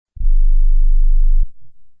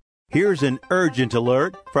Here's an urgent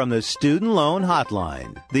alert from the Student Loan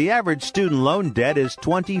Hotline. The average student loan debt is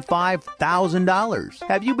 $25,000.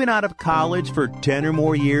 Have you been out of college for 10 or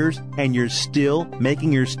more years and you're still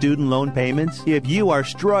making your student loan payments? If you are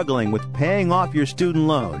struggling with paying off your student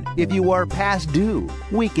loan, if you are past due,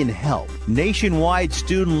 we can help. Nationwide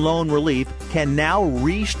Student Loan Relief can now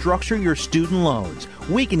restructure your student loans.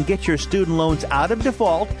 We can get your student loans out of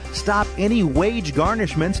default, stop any wage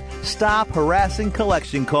garnishments, stop harassing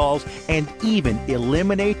collection calls, and even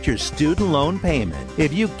eliminate your student loan payment.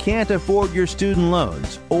 If you can't afford your student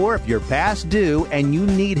loans, or if you're past due and you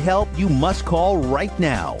need help, you must call right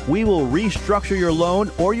now. We will restructure your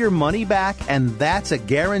loan or your money back, and that's a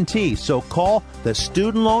guarantee. So call the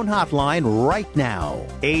Student Loan Hotline right now.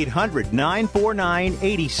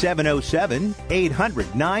 800-949-8707.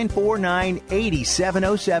 800-949-8707.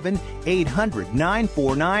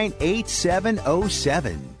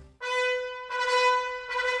 800-949-8707.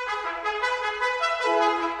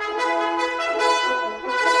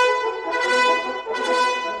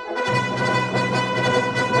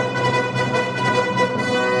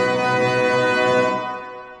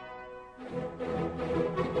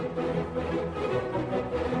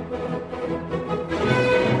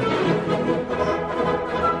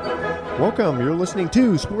 Welcome. You're listening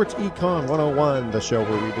to Sports Econ 101, the show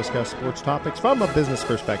where we discuss sports topics from a business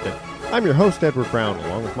perspective. I'm your host, Edward Brown,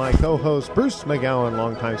 along with my co-host, Bruce McGowan,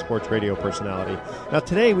 longtime sports radio personality. Now,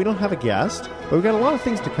 today we don't have a guest, but we've got a lot of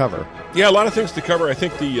things to cover. Yeah, a lot of things to cover. I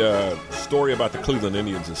think the story about the Cleveland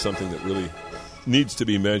Indians is something that really needs to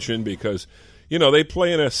be mentioned because, you know, they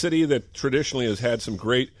play in a city that traditionally has had some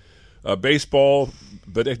great baseball,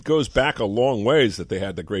 but it goes back a long ways that they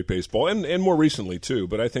had the great baseball, and more recently too.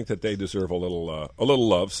 But I think that they deserve a little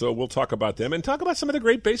love. So we'll talk about them and talk about some of the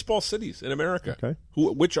great baseball cities in America. Okay,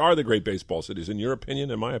 which are the great baseball cities in your opinion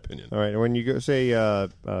and my opinion? All right. When you go say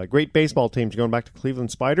great baseball teams, you're going back to Cleveland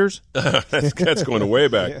Spiders. that's going way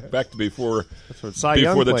back, yeah. Back to before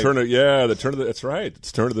the turn of that's right.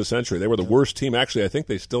 It's turn of the century. They were the worst team. Actually, I think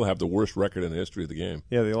they still have the worst record in the history of the game.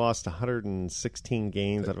 Yeah, they lost 116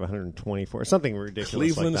 games out of 124, something ridiculous.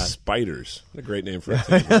 Cleveland like that. Spiders. What a great name for a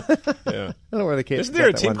team. Yeah. I don't know where they came. Isn't there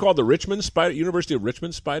a team called the Richmond University of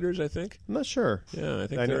Richmond Spiders, I think? I'm not sure. Yeah, I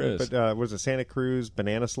think there is. But was it Santa Cruz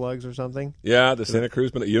Banana Slugs or something? Yeah,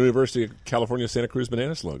 the University of California Santa Cruz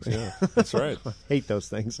Banana Slugs. Yeah, that's right. I hate those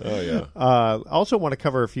things. Oh, yeah. Also want to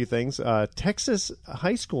cover a few things. Texas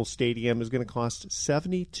high school stadium is going to cost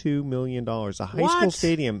 $72 million. A high school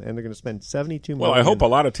stadium, and they're going to spend $72 million. Well, I hope a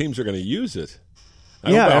lot of teams are going to use it.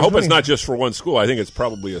 I hope it's not just for one school. I think it's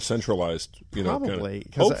probably a centralized,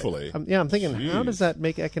 hopefully. I'm thinking, how does that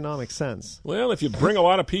make economic sense? Well, if you bring a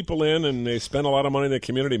lot of people in and they spend a lot of money in the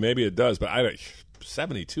community, maybe it does. But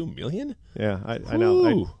 $72 million? Yeah, I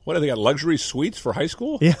know. What, have they got luxury suites for high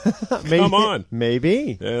school? Yeah, come on.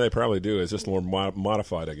 Maybe. Yeah, they probably do. It's just more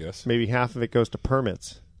modified, I guess. Maybe half of it goes to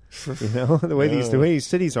permits. You know, the way these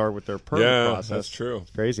cities are with their permit process. Yeah, that's true.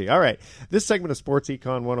 It's crazy. All right. This segment of Sports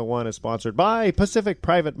Econ 101 is sponsored by Pacific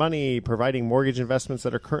Private Money, providing mortgage investments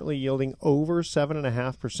that are currently yielding over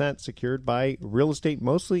 7.5%, secured by real estate,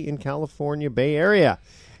 mostly in California Bay Area.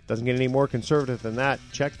 Doesn't get any more conservative than that.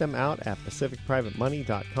 Check them out at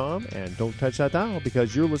pacificprivatemoney.com, and don't touch that dial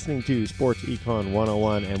because you're listening to Sports Econ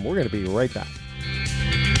 101, and we're going to be right back.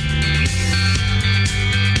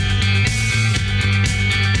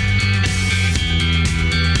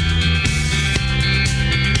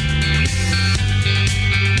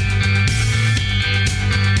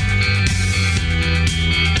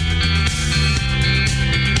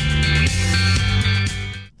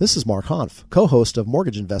 This is Mark Hanf, co-host of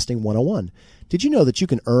Mortgage Investing 101. Did you know that you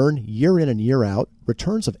can earn year in and year out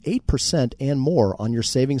returns of 8% and more on your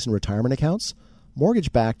savings and retirement accounts?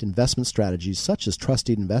 Mortgage-backed investment strategies such as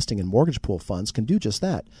trusted investing and mortgage pool funds can do just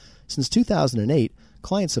that. Since 2008,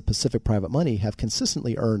 clients of Pacific Private Money have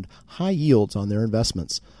consistently earned high yields on their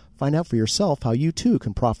investments. Find out for yourself how you too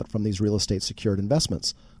can profit from these real estate secured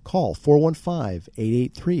investments. Call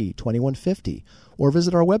 415-883-2150 or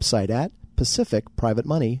visit our website at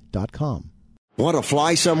pacificprivatemoney.com. Want to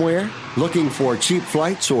fly somewhere? Looking for cheap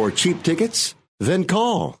flights or cheap tickets? Then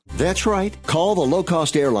call. That's right. Call the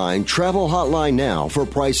low-cost airline travel hotline now for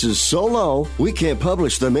prices so low we can't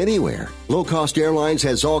publish them anywhere. Low-cost airlines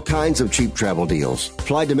has all kinds of cheap travel deals.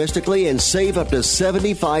 Fly domestically and save up to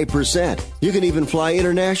 75%. You can even fly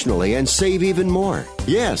internationally and save even more.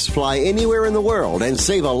 Yes, fly anywhere in the world and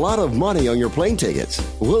save a lot of money on your plane tickets.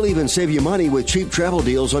 We'll even save you money with cheap travel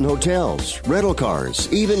deals on hotels, rental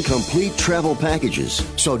cars, even complete travel packages.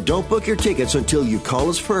 So don't book your tickets until you call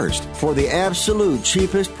us first for the absolute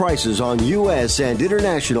cheapest prices on U.S. and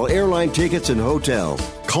international airline tickets and hotels.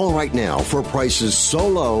 Call right now for prices so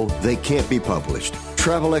low they can't be published.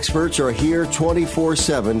 Travel experts are here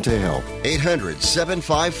 24/7 to help.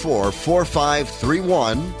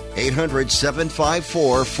 800-754-4531.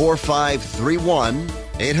 800-754-4531.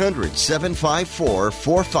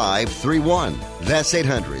 800-754-4531. That's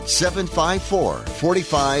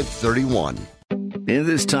 800-754-4531. In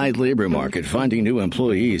this tight labor market, finding new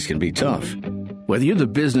employees can be tough. Whether you're the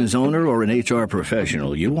business owner or an HR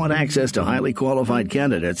professional, you want access to highly qualified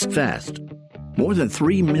candidates fast. More than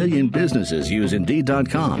 3 million businesses use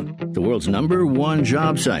Indeed.com, the world's #1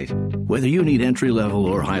 job site. Whether you need entry-level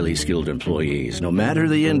or highly skilled employees, no matter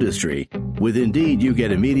the industry, with Indeed you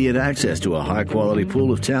get immediate access to a high-quality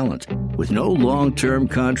pool of talent with no long-term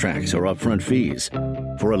contracts or upfront fees.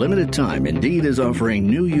 For a limited time, Indeed is offering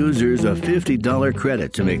new users a $50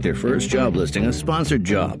 credit to make their first job listing a sponsored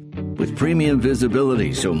job with premium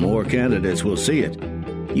visibility so more candidates will see it.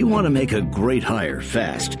 You want to make a great hire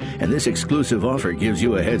fast, and this exclusive offer gives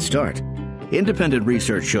you a head start. Independent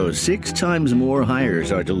research shows 6 times more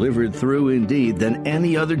hires are delivered through Indeed than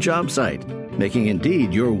any other job site, making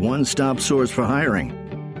Indeed your one-stop source for hiring.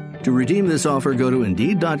 To redeem this offer, go to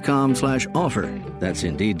Indeed.com/offer. That's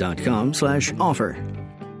Indeed.com/offer.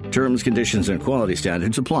 Terms, conditions, and quality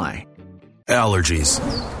standards apply. Allergies.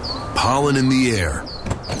 Pollen in the air.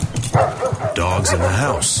 Dogs in the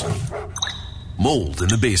house. Mold in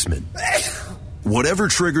the basement. Whatever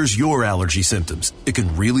triggers your allergy symptoms, it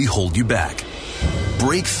can really hold you back.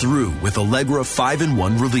 Break through with Allegra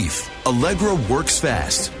 5-in-1 Relief. Allegra works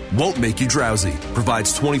fast, won't make you drowsy,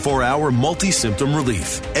 provides 24-hour multi-symptom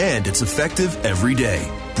relief, and it's effective every day.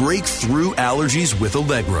 Break through allergies with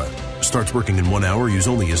Allegra. Starts working in 1 hour. Use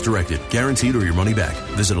only as directed. Guaranteed or your money back.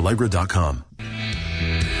 Visit Allegra.com.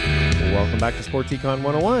 Welcome back to Sports Econ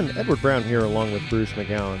 101. Edward Brown here along with Bruce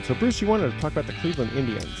McGowan. So, Bruce, you wanted to talk about the Cleveland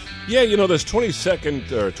Indians. Yeah, this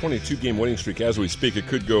 22nd or 22-game winning streak, as we speak, it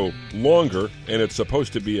could go longer, and it's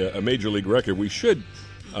supposed to be a major league record. We should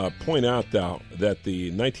point out, though, that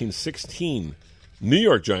the 1916 New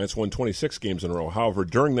York Giants won 26 games in a row. However,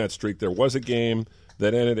 during that streak, there was a game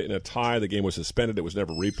that ended in a tie. The game was suspended. It was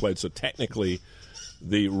never replayed. So, technically,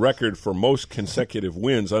 the record for most consecutive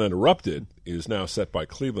wins uninterrupted is now set by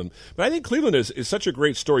Cleveland. But I think Cleveland is such a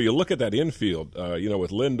great story. You look at that infield, with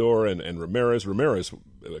Lindor and Ramirez. Ramirez,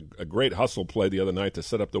 a great hustle play the other night to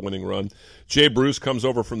set up the winning run. Jay Bruce comes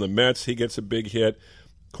over from the Mets. He gets a big hit.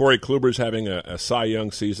 Corey Kluber's having a Cy Young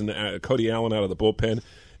season. Cody Allen out of the bullpen.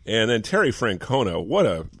 And then Terry Francona, what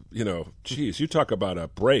a, you talk about a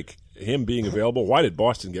break, him being available. Why did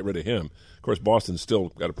Boston get rid of him? Of course, Boston's still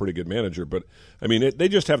got a pretty good manager, but I mean, they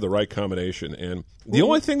just have the right combination. And the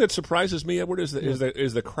only thing that surprises me, Edward, is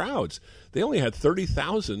the crowds. They only had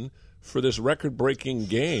 30,000 for this record-breaking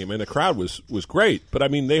game, and the crowd was great. But I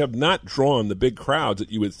mean, they have not drawn the big crowds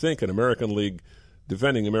that you would think an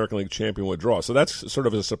defending American League champion would draw. So that's sort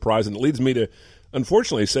of a surprise, and it leads me to,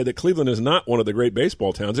 unfortunately, say that Cleveland is not one of the great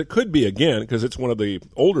baseball towns. It could be again because it's one of the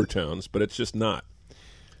older towns, but it's just not.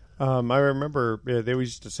 I remember they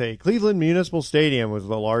used to say Cleveland Municipal Stadium was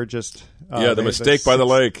the largest. The mistake by the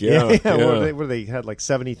lake. Yeah. What they had, like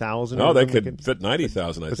 70,000? Oh, they could fit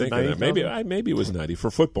 90,000, I think. 90, maybe it was 90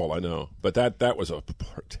 for football. I know, but that was a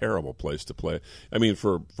terrible place to play. I mean,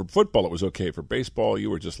 for football it was okay. For baseball,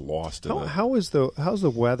 you were just lost. How's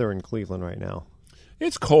the weather in Cleveland right now?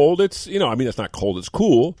 It's cold. It's it's not cold. It's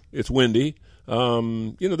cool. It's windy.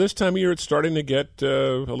 This time of year it's starting to get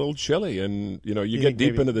a little chilly, and you get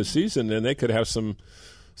deep into the season, and they could have some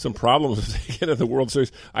problems if they get into the World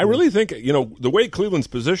Series. I really think the way Cleveland's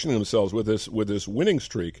positioning themselves with this winning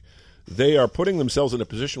streak, they are putting themselves in a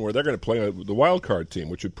position where they're going to play the wild card team,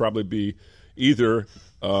 which would probably be either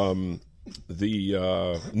the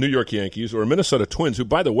New York Yankees or Minnesota Twins. Who,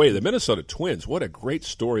 by the way, the Minnesota Twins, what a great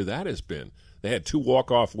story that has been. They had 2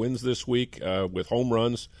 walk-off wins this week with home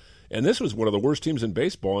runs. And this was one of the worst teams in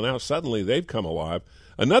baseball, and now suddenly they've come alive.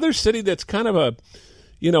 Another city that's kind of a,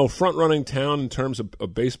 front-running town in terms of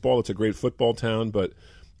baseball. It's a great football town, but,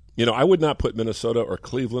 I would not put Minnesota or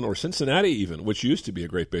Cleveland or Cincinnati even, which used to be a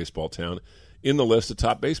great baseball town, in the list of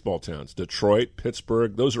top baseball towns. Detroit,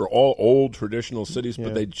 Pittsburgh, those are all old traditional cities,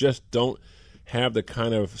 but they just don't have the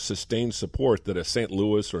kind of sustained support that a St.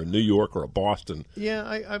 Louis or a New York or a Boston.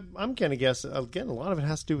 Yeah, I'm going to guess, again, a lot of it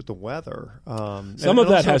has to do with the weather. Some of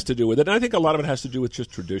that has to do with it. And I think a lot of it has to do with just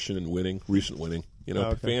tradition and winning, recent winning.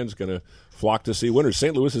 Fans going to flock to see winners.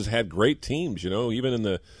 St. Louis has had great teams, even in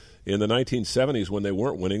the 1970s when they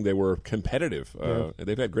weren't winning, they were competitive.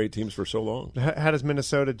 They've had great teams for so long. How does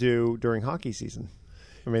Minnesota do during hockey season?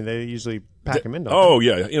 I mean, they usually pack them in.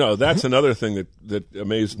 Yeah. That's another thing that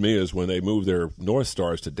amazed me is when they moved their North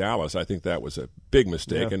Stars to Dallas. I think that was a big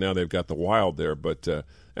mistake, and now they've got the Wild there. But,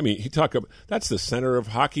 that's the center of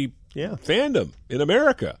hockey fandom in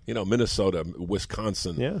America. Minnesota,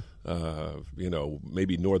 Wisconsin,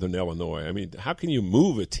 maybe Northern Illinois. I mean, how can you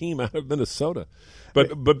move a team out of Minnesota?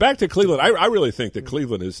 But back to Cleveland, I really think that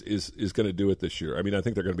Cleveland is going to do it this year. I mean, I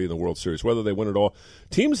think they're going to be in the World Series, whether they win it all.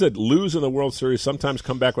 Teams that lose in the World Series sometimes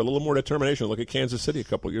come back with a little more determination. Look at Kansas City a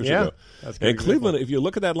couple of years ago. And Cleveland, if you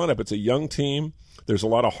look at that lineup, it's a young team. There's a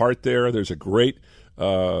lot of heart there. There's a great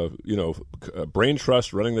brain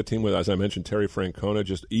trust running the team with, as I mentioned, Terry Francona,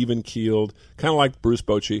 just even-keeled, kind of like Bruce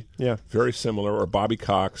Bochy. Yeah. Very similar, or Bobby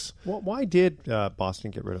Cox. Well, why did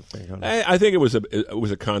Boston get rid of Francona? I think it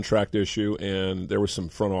was a contract issue, and there was some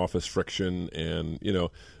front office friction, and,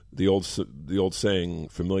 the old saying,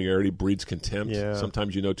 familiarity breeds contempt. Yeah.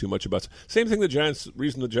 Sometimes you know too much about. Same thing.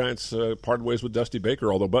 Reason the Giants parted ways with Dusty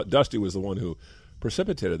Baker, although Dusty was the one who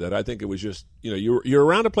precipitated that. I think it was just you're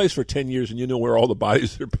around a place for 10 years and you know where all the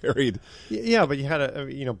bodies are buried. Yeah, but you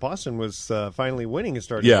had Boston was finally winning and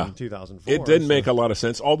starting in 2004. It didn't make a lot of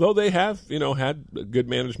sense, although they have had good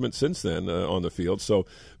management since then on the field. So,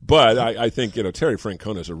 but I think Terry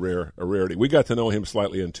Francona is a rarity. We got to know him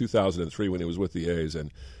slightly in 2003 when he was with the A's,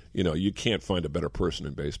 and you can't find a better person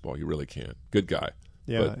in baseball. You really can't. Good guy.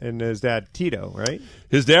 Yeah, and his dad, Tito, right?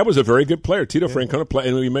 His dad was a very good player. Tito Francona played,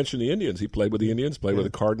 and we mentioned the Indians. He played with the Indians, played with the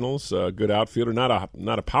Cardinals, good outfielder,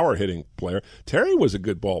 not a power-hitting player. Terry was a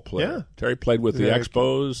good ball player. Yeah. Terry played with the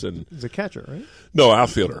Expos. And he's a catcher, right? No,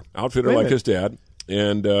 outfielder. Outfielder like his dad.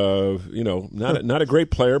 And, not a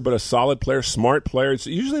great player, but a solid player, smart player. It's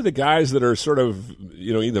usually the guys that are sort of,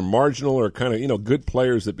 either marginal or kind of, good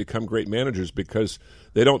players that become great managers because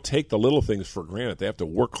they don't take the little things for granted. They have to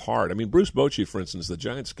work hard. I mean, Bruce Bochy, for instance, the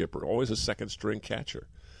Giants skipper, always a second-string catcher.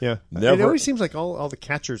 Yeah. It always seems like all the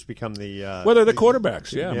catchers become the well, they're the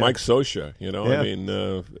quarterbacks, Mike Scioscia, I mean,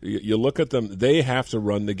 you look at them, they have to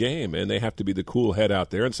run the game, and they have to be the cool head out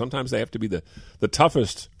there, and sometimes they have to be the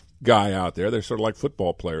toughest guy out there. They're sort of like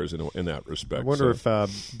football players in that respect. I wonder if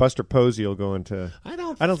Buster Posey will go into. I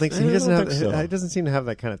don't think so. He doesn't seem to have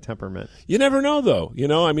that kind of temperament. You never know, though.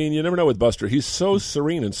 I mean, you never know with Buster. He's so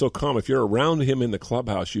serene and so calm. If you're around him in the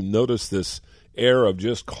clubhouse, you notice this air of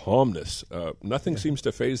just calmness. Nothing seems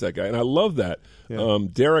to faze that guy, and I love that. Yeah.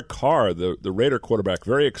 Derek Carr, the Raider quarterback,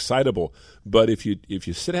 very excitable. But if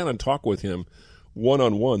you sit down and talk with him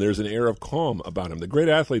one-on-one, there's an air of calm about him. The great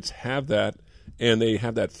athletes have that. And they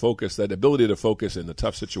have that focus, that ability to focus in the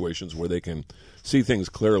tough situations where they can see things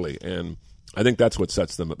clearly. And I think that's what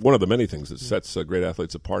sets them. One of the many things that sets great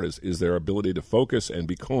athletes apart is their ability to focus and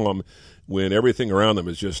be calm when everything around them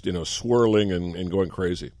is just swirling and going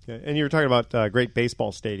crazy. Okay. And you were talking about great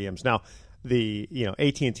baseball stadiums. Now, the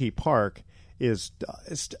AT&T Park is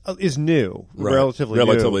new, right.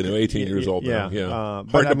 relatively new, 18 years old now. Yeah,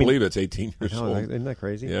 hard to believe it's 18 years old. Isn't that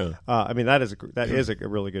crazy? Yeah, I mean that is a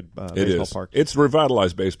really good baseball park. It's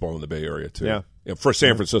revitalized baseball in the Bay Area too. Yeah, for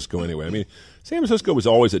San Francisco anyway. I mean, San Francisco was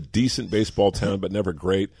always a decent baseball town, but never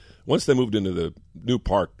great. Once they moved into the new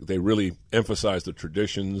park, they really emphasized the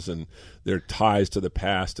traditions and their ties to the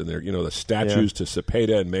past and their the statues to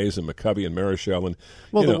Cepeda and Mays and McCovey and Marichal and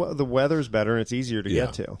the weather's better and it's easier to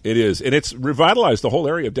get to. It is, and it's revitalized the whole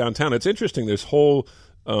area of downtown. It's interesting. This whole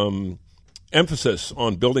emphasis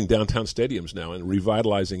on building downtown stadiums now and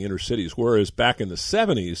revitalizing inner cities, whereas back in the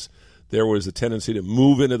 70s there was a tendency to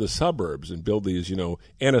move into the suburbs and build these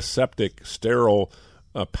antiseptic, sterile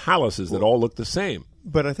palaces that all look the same.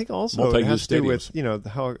 But I think also it has to do with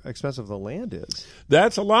how expensive the land is.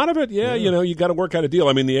 That's a lot of it. Yeah. You got to work out a deal.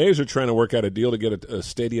 I mean, the A's are trying to work out a deal to get a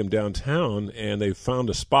stadium downtown, and they found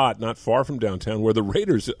a spot not far from downtown where the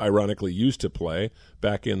Raiders, ironically, used to play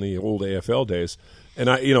back in the old AFL days. And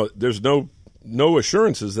there's no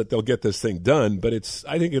assurances that they'll get this thing done, but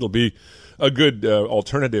I think it'll be a good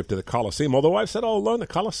alternative to the Coliseum. Although I've said all along, the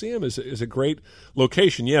Coliseum is a great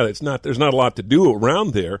location. Yeah, there's not a lot to do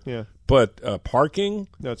around there. Yeah. But parking,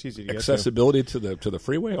 it's easy to accessibility to the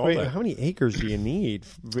freeway, all that. How many acres do you need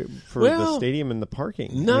for the stadium and the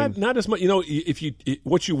parking? Not as much.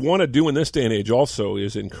 What you want to do in this day and age also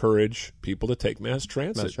is encourage people to take mass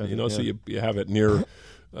transit. So you have it near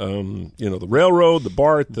the railroad, the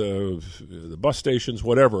BART, the bus stations,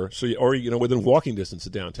 whatever. So, within walking distance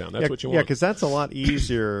of downtown. That's what you want. Yeah, because that's a lot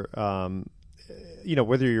easier.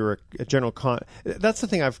 Whether you're a general that's the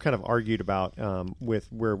thing I've kind of argued about with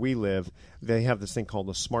where we live. They have this thing called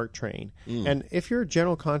the smart train, and if you're a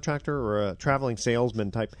general contractor or a traveling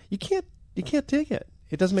salesman type, you can't take it.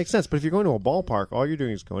 It doesn't make sense. But if you're going to a ballpark, all you're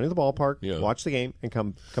doing is going to the ballpark, watch the game, and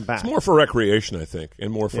come back. It's more for recreation, I think,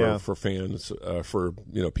 and more for fans, for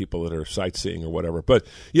people that are sightseeing or whatever. But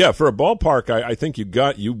for a ballpark, I think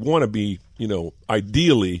you want to be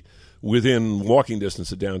ideally within walking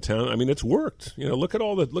distance of downtown. I mean, it's worked. Look at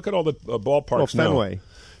all the ballparks now.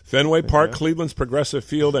 Fenway Park, Cleveland's Progressive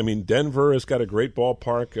Field. I mean, Denver has got a great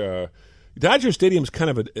ballpark. Dodger Stadium's kind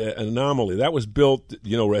of an anomaly. That was built,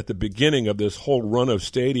 at the beginning of this whole run of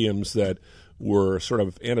stadiums that were sort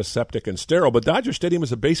of antiseptic and sterile. But Dodger Stadium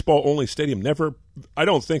is a baseball-only stadium. I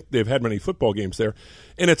don't think they've had many football games there.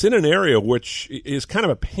 And it's in an area which is kind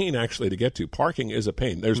of a pain, actually, to get to. Parking is a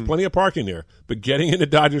pain. There's plenty of parking there. But getting into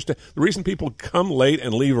Dodger Stadium, the reason people come late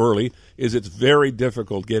and leave early is it's very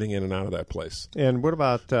difficult getting in and out of that place. And what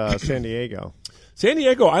about San Diego? San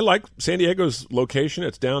Diego, I like San Diego's location.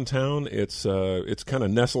 It's downtown. It's kind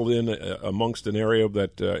of nestled in amongst an area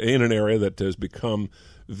that has become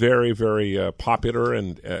very, very popular.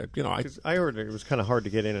 And I heard it was kind of hard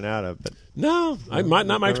to get in and out of. But not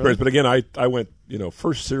my experience. But again, I went.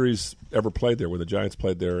 First series ever played there when the Giants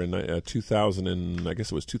played there in 2000 and I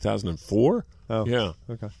guess it was 2004. Oh, yeah.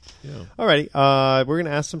 Okay. Yeah. All righty. We're going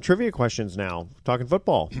to ask some trivia questions now. Talking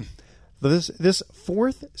football. This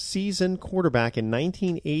fourth season quarterback in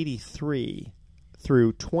 1983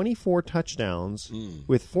 threw 24 touchdowns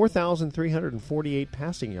with 4,348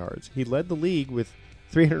 passing yards. He led the league with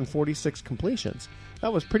 346 completions.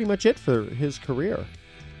 That was pretty much it for his career.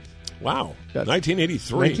 Wow.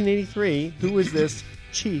 1983. 1983. Who was this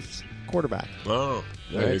Chiefs quarterback? Oh.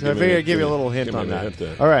 Right, so I figured I'd give you a little hint on that.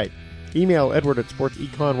 All right. Email Edward at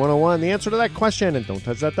SportsEcon101 the answer to that question, and don't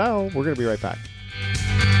touch that dial. We're going to be right back.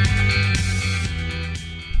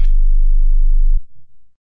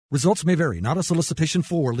 Results may vary, not a solicitation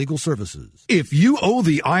for legal services. If you owe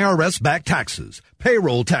the IRS back taxes,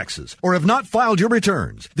 payroll taxes, or have not filed your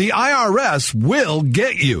returns, the IRS will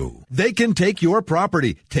get you. They can take your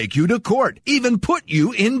property, take you to court, even put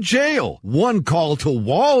you in jail. One call to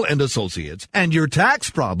Wall and Associates, and your tax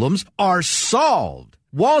problems are solved.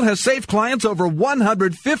 Wall has saved clients over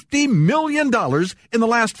 $150 million in the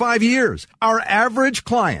last 5 years. Our average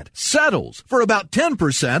client settles for about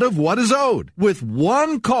 10% of what is owed. With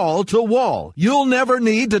one call to Wall, you'll never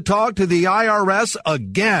need to talk to the IRS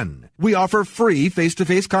again. We offer free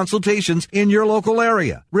face-to-face consultations in your local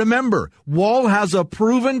area. Remember, Wall has a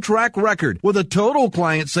proven track record with a total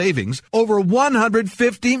client savings over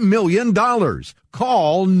 $150 million.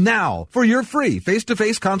 Call now for your free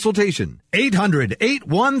face-to-face consultation.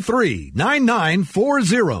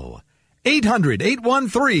 800-813-9940.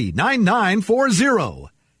 800-813-9940.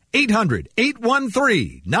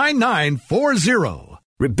 800-813-9940.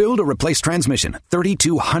 Rebuild or replace transmission,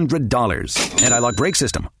 $3,200. Anti-lock brake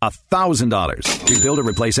system, $1,000. Rebuild or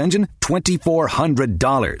replace engine,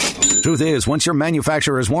 $2,400. Truth is, once your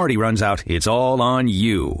manufacturer's warranty runs out, it's all on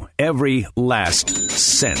you. Every last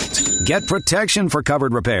cent. Get protection for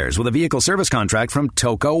covered repairs with a vehicle service contract from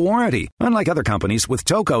Toco Warranty. Unlike other companies, with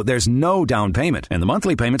Toco, there's no down payment, and the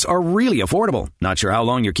monthly payments are really affordable. Not sure how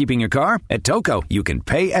long you're keeping your car? At Toco, you can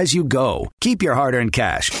pay as you go. Keep your hard-earned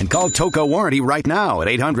cash and call Toco Warranty right now at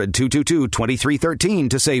 800-222-2313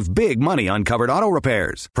 to save big money on covered auto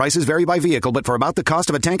repairs. Prices vary by vehicle, but for about the cost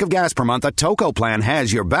of a tank of gas per month, a Toco plan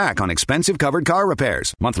has your back on expensive covered car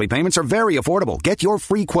repairs. Monthly payments are very affordable. Get your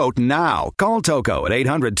free quote now. Call Toco at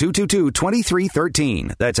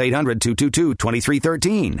 800-222-2313. That's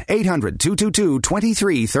 800-222-2313.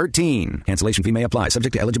 800-222-2313. Cancellation fee may apply.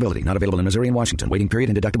 Subject to eligibility. Not available in Missouri and Washington. Waiting period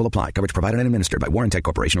and deductible apply. Coverage provided and administered by Warrantech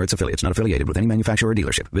Corporation or its affiliates. Not affiliated with any manufacturer or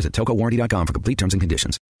dealership. Visit TocoWarranty.com for complete terms and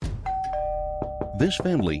conditions. This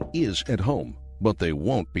family is at home, but they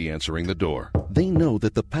won't be answering the door. They know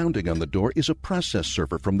that the pounding on the door is a process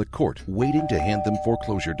server from the court waiting to hand them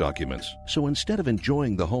foreclosure documents. So instead of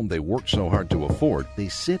enjoying the home they worked so hard to afford, they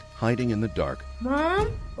sit hiding in the dark. Mom,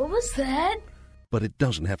 what was that? But it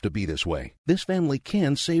doesn't have to be this way. This family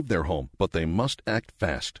can save their home, but they must act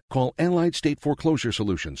fast. Call Allied State Foreclosure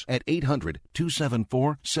Solutions at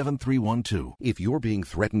 800-274-7312. If you're being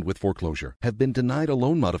threatened with foreclosure, have been denied a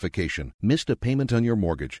loan modification, missed a payment on your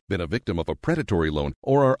mortgage, been a victim of a predatory loan,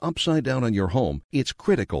 or are upside down on your home, it's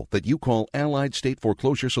critical that you call Allied State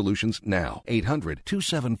Foreclosure Solutions now.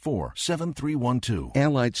 800-274-7312.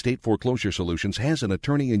 Allied State Foreclosure Solutions has an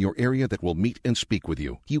attorney in your area that will meet and speak with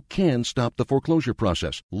you. You can stop the foreclosure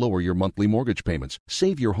process, lower your monthly mortgage payments,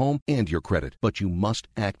 save your home and your credit, but you must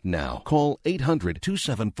act now. Call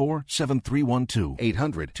 800-274-7312.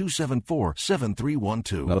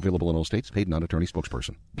 800-274-7312. Not available in all states. Paid non-attorney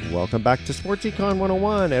spokesperson. Welcome back to Sports Econ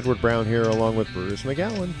 101. Edward Brown here along with Bruce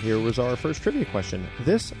McGowan. Here was our first trivia question.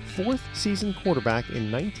 This fourth season quarterback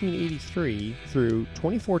in 1983 threw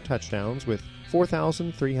 24 touchdowns with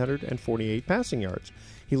 4,348 passing yards.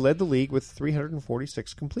 He led the league with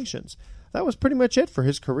 346 completions. That was pretty much it for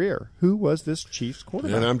his career. Who was this Chiefs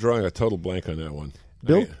quarterback? And I'm drawing a total blank on that one.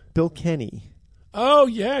 Bill Kenny. Oh,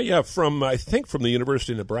 yeah. I think from the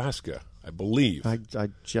University of Nebraska, I believe. I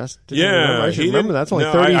just didn't remember. I should remember. That's only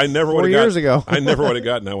 34 years ago. I never would have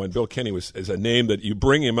gotten that one. Bill Kenny is a name that you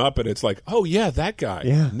bring him up, and it's like, oh, yeah, that guy.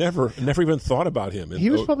 Yeah. Never even thought about him. He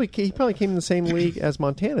probably came in the same league as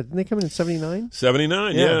Montana. Didn't they come in 79?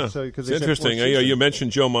 79, yeah. So, it's interesting. You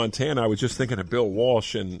mentioned Joe Montana. I was just thinking of Bill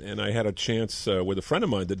Walsh, and I had a chance with a friend of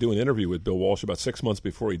mine to do an interview with Bill Walsh about 6 months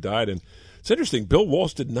before he died. And it's interesting. Bill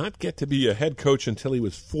Walsh did not get to be a head coach until he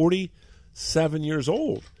was 47 years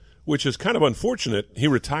old, which is kind of unfortunate. He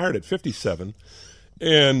retired at 57.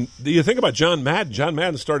 And you think about John Madden. John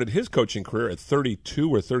Madden started his coaching career at 32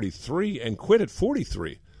 or 33 and quit at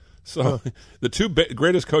 43. So the two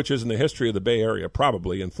greatest coaches in the history of the Bay Area,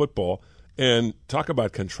 probably, in football. And talk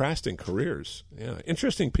about contrasting careers. Yeah,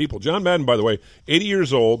 interesting people. John Madden, by the way, 80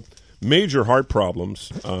 years old, major heart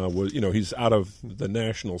problems. He's out of the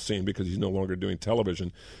national scene because he's no longer doing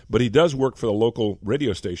television. But he does work for the local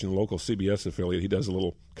radio station, the local CBS affiliate. He does a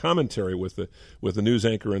little commentary with the news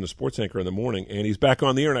anchor and the sports anchor in the morning. And he's back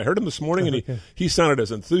on the air. And I heard him this morning, and he sounded as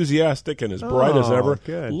enthusiastic and as bright as ever.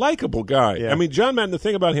 Good. Likeable guy. Yeah. I mean, John Madden, the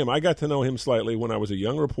thing about him, I got to know him slightly when I was a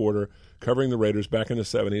young reporter covering the Raiders back in the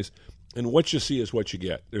 70s. And what you see is what you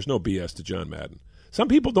get. There's no BS to John Madden. Some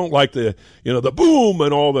people don't like the boom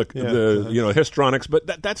and all the histrionics,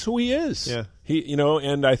 but that's who he is. Yeah.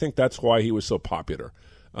 And I think that's why he was so popular.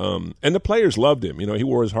 And the players loved him. He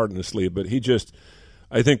wore his heart in his sleeve, but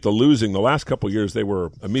I think the last couple of years, they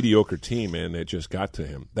were a mediocre team, and it just got to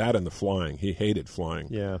him. That and the flying. He hated flying.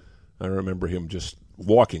 Yeah. I remember him just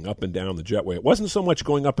walking up and down the jetway. It wasn't so much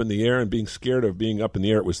going up in the air and being scared of being up in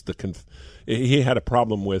the air. It was he had a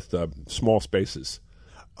problem with small spaces.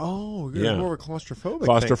 Oh, you're more of a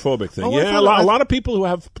claustrophobic thing. Oh, yeah, a lot of people who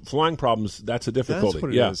have flying problems, that's a difficulty. That's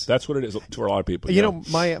what it is. That's what it is for a lot of people.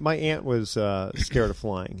 My aunt was scared of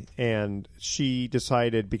flying, and she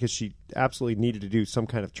decided, because she absolutely needed to do some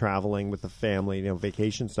kind of traveling with the family,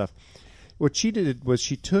 vacation stuff. What she did was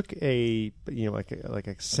she took a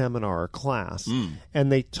seminar or class,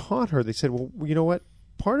 and they taught her. They said, well, you know what?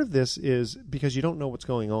 Part of this is because you don't know what's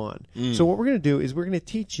going on. So what we're going to do is we're going to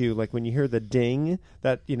teach you, like when you hear the ding,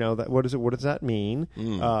 that what is it? What does that mean?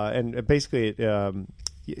 And basically, and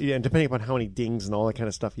depending upon how many dings and all that kind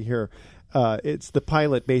of stuff you hear, it's the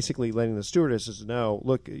pilot basically letting the stewardesses know,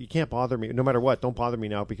 look, you can't bother me no matter what. Don't bother me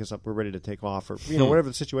now because we're ready to take off, or whatever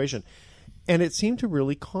the situation. And it seemed to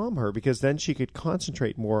really calm her, because then she could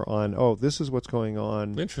concentrate more on, this is what's going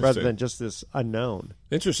on, rather than just this unknown.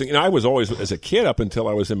 Interesting. And I was always, as a kid up until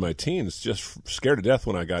I was in my teens, just scared to death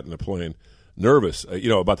when I got in a plane, nervous,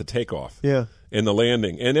 about the takeoff and the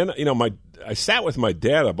landing. And then, I sat with my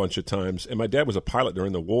dad a bunch of times, and my dad was a pilot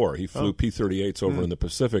during the war. He flew P-38s over in the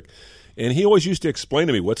Pacific. And he always used to explain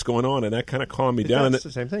to me what's going on, and that kind of calmed me down. That's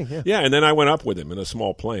the same thing, yeah. Yeah, and then I went up with him in a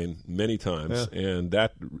small plane many times, and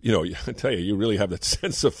that, I tell you really have that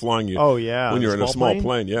sense of flying. When you're in a small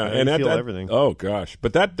plane, yeah. And you feel everything. Oh, gosh.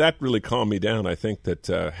 But that really calmed me down. I think that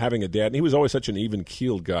having a dad, and he was always such an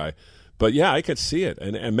even-keeled guy. But, yeah, I could see it.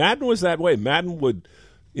 And Madden was that way. Madden would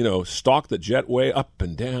stalk the jetway up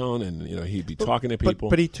and down, and he'd be talking to people.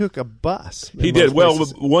 But he took a bus. He did well.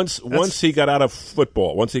 Once he got out of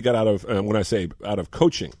football, once he got out of when I say out of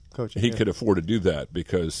coaching, he could afford to do that,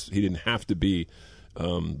 because he didn't have to be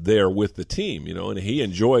there with the team. And he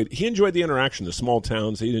enjoyed the interaction, the small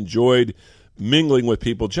towns. He enjoyed mingling with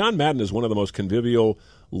people. John Madden is one of the most convivial,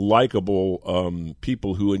 likable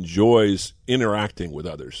people who enjoys interacting with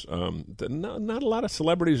others. Not a lot of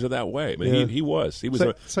celebrities are that way. I mean, he was.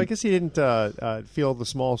 So I guess he didn't feel the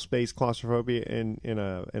small space claustrophobia in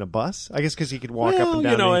a bus. I guess because he could walk up and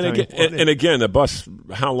down. And again, the bus.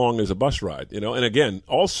 How long is a bus ride? And again,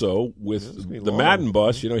 also with the Madden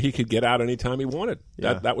bus, he could get out anytime he wanted.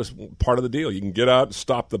 Yeah. That was part of the deal. You can get out,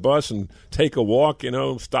 stop the bus, and take a walk.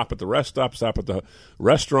 Stop at the rest stop, stop at the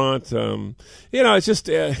restaurant. It's just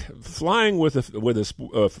flying with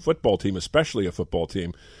a football team, especially a football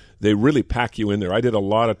team. They really pack you in there. I did a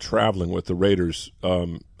lot of traveling with the Raiders,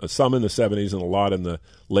 some in the 70s and a lot in the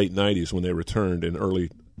late 90s when they returned in early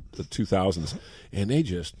the 2000s, and they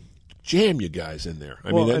just jam you guys in there.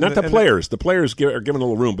 I mean, not the players. The players are given a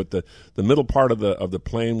little room, but the middle part of the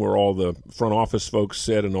plane where all the front office folks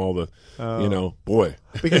sit and all the, boy.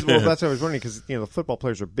 Because that's what I was wondering. Because the football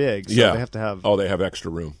players are big, so they have to have. Oh, they have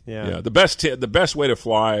extra room. Yeah. The best way to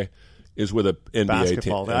fly is with an NBA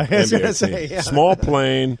basketball team. I was gonna say, yeah. Small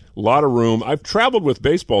plane, a lot of room. I've traveled with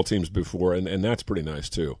baseball teams before, and that's pretty nice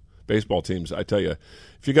too. Baseball teams, I tell you,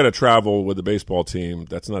 if you got to travel with a baseball team,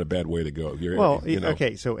 that's not a bad way to go.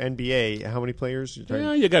 Okay, so NBA, how many players?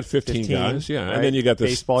 Yeah, you got 15 guys, yeah. Right? And then you got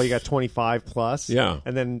this baseball, you got 25 plus. Yeah.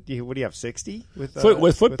 And then what do you have, 60?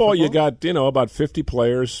 With football, you got, about 50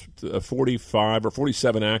 players, 45 or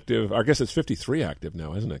 47 active. I guess it's 53 active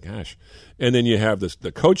now, isn't it? Gosh. And then you have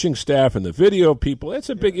the coaching staff and the video people. It's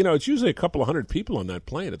a big, it's usually a couple of hundred people on that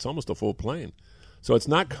plane. It's almost a full plane. So it's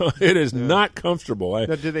not. It is not comfortable.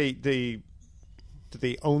 Now, do they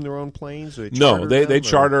own their own planes? Or they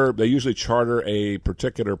charter. They usually charter a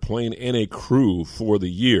particular plane and a crew for the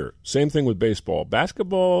year. Same thing with baseball,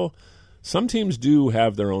 basketball. Some teams do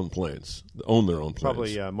have their own planes, own their own planes.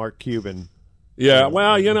 Probably Mark Cuban. Yeah,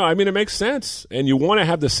 well, it makes sense, and you want to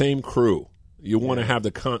have the same crew. You want to have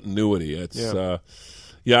the continuity. It's.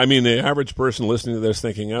 The average person listening to this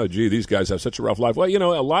thinking, oh, gee, these guys have such a rough life. Well,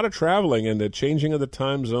 a lot of traveling and the changing of the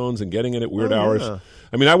time zones and getting in at weird hours.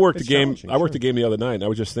 I mean, I worked a game the other night, and I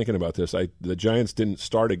was just thinking about this. The Giants didn't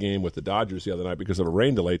start a game with the Dodgers the other night because of a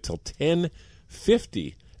rain delay till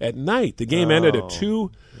 10:50 at night. The game ended at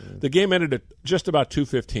 2. The game ended at just about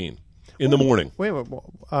 2:15 in the morning. Wait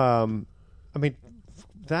a minute.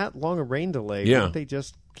 That long a rain delay, didn't they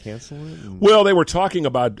just cancel it? Well, they were talking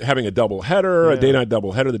about having a doubleheader, a day-night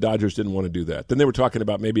doubleheader. The Dodgers didn't want to do that. Then they were talking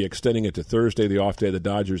about maybe extending it to Thursday, the off day. The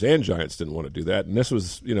Dodgers and Giants didn't want to do that. And this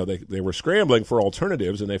was, they were scrambling for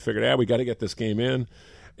alternatives, and they figured, we got to get this game in.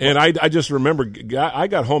 And I just remember I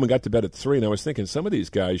got home and got to bed at 3, and I was thinking some of these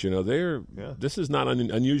guys, this is not an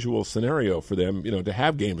unusual scenario for them, to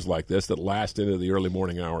have games like this that last into the early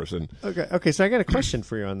morning hours. And Okay, so I got a question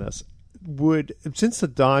for you on this. Since the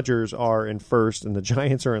Dodgers are in first and the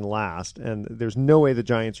Giants are in last, and there's no way the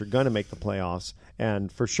Giants are going to make the playoffs,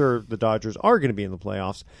 and for sure the Dodgers are going to be in the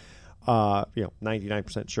playoffs,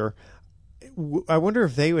 99% sure. I wonder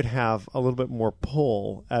if they would have a little bit more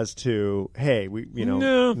pull as to, hey,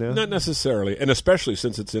 No, not necessarily, and especially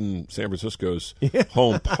since it's in San Francisco's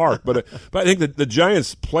home park. But I think that the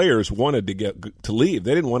Giants players wanted to get to leave.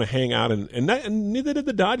 They didn't want to hang out, and neither did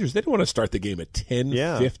the Dodgers. They didn't want to start the game at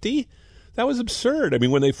 10:50. Yeah. That was absurd. I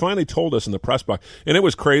mean, when they finally told us in the press box, and it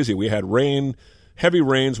was crazy. We had rain. Heavy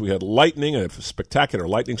rains. We had lightning, a spectacular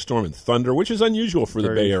lightning storm and thunder, which is unusual for the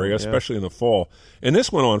Bay Area, especially in the fall. And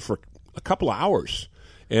this went on for a couple of hours.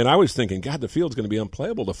 And I was thinking, God, the field's going to be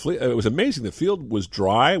unplayable. It was amazing. The field was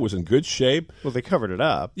dry. It was in good shape. Well, they covered it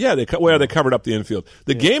up. Yeah, they covered up the infield.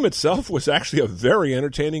 The game itself was actually a very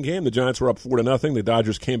entertaining game. The Giants were up 4-0. The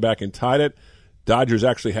Dodgers came back and tied it. Dodgers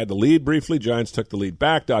actually had the lead briefly. Giants took the lead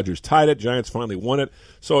back. Dodgers tied it. Giants finally won it.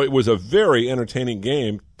 So it was a very entertaining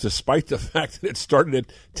game, despite the fact that it started at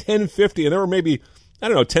 10:50, and there were maybe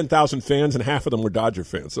 10,000 fans, and half of them were Dodger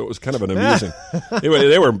fans. So it was kind of an amusing.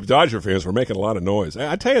 They were Dodger fans were making a lot of noise.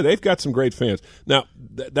 I tell you, they've got some great fans. Now,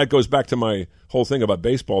 that goes back to my whole thing about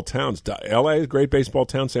baseball towns. L.A. is a great baseball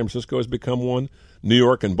town. San Francisco has become one. New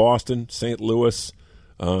York and Boston, St. Louis,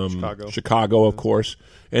 Chicago, of course.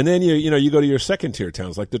 And then you go to your second-tier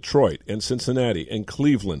towns like Detroit and Cincinnati and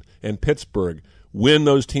Cleveland and Pittsburgh. When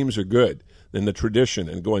those teams are good, in the tradition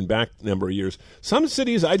and going back a number of years. Some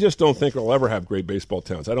cities I just don't think will ever have great baseball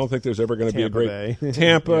towns. I don't think there's ever going to be a great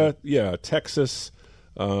Tampa, Texas,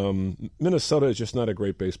 Minnesota is just not a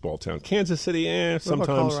great baseball town. Kansas City, sometimes. What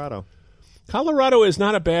about Colorado? Colorado is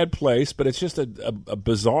not a bad place, but it's just a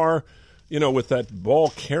bizarre, with that ball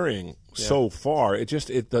carrying so far.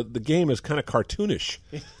 The game is kind of cartoonish,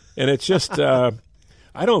 and it's just I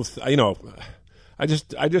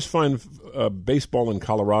just find baseball in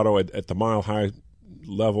Colorado at the mile high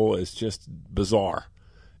level is just bizarre,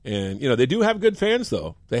 And, they do have good fans,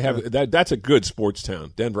 though. They have that's a good sports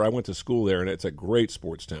town. Denver, I went to school there, and it's a great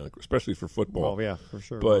sports town, especially for football. Oh, yeah, for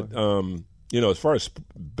sure. But, as far as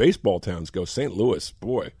baseball towns go, St. Louis,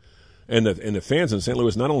 boy. And the fans in St.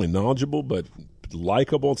 Louis, not only knowledgeable, but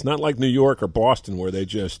likable. It's not like New York or Boston where they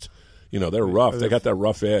just... they're rough. They got that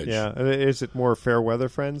rough edge. Yeah. Is it more fair weather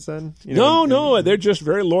friends then? No. They're just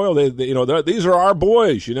very loyal. These are our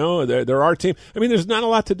boys. They're our team. I mean, there's not a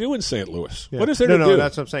lot to do in St. Louis. Yeah. What is there to do? No,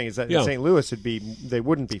 that's what I'm saying. Is that in St. Louis, they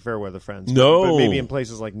wouldn't be fair weather friends. No, but maybe in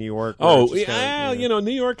places like New York.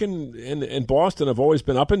 New York and Boston have always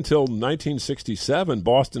been, up until 1967.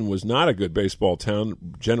 Boston was not a good baseball town,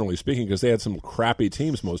 generally speaking, because they had some crappy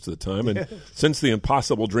teams most of the time. And since the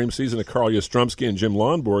impossible dream season of Carl Yastrzemski and Jim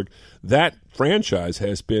Lonborg, that franchise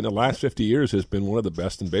has been, the last 50 years, has been one of the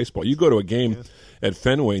best in baseball. You go to a game at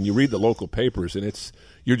Fenway and you read the local papers, and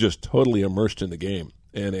you're just totally immersed in the game.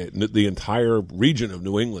 And the entire region of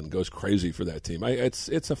New England goes crazy for that team. It's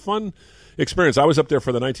a fun experience. I was up there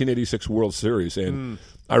for the 1986 World Series, and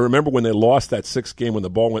I remember when they lost that sixth game when the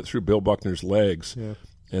ball went through Bill Buckner's legs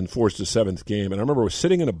and forced a seventh game. And I remember I was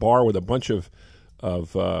sitting in a bar with a bunch of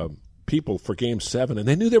people for Game 7, and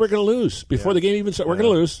they knew they were going to lose before the game even started. We're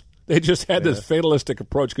going to lose. They just had this fatalistic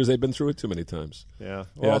approach because they've been through it too many times. Yeah.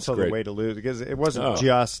 Well, also the way to lose, because it wasn't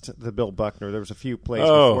just the Bill Buckner. There was a few plays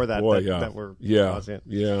before that that were causing it.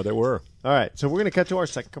 Yeah, there were. All right, so we're going to cut to our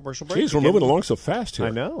second commercial break. Jeez, we're moving along so fast here.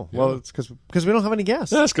 I know. Yeah. Well, it's because we don't have any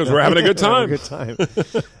guests. That's because we're having a good time. Good time.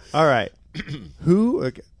 All right. Who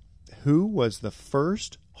was the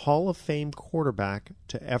first Hall of Fame quarterback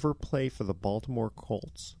to ever play for the Baltimore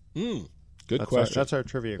Colts? Good question. That's our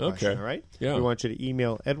trivia question, all right? Yeah. We want you to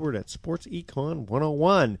email Edward at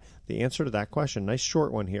SportsEcon101. The answer to that question. Nice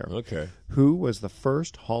short one here. Okay. Who was the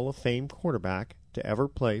first Hall of Fame quarterback to ever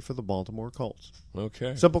play for the Baltimore Colts?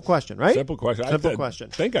 Okay. Simple question, right? Simple question. Question.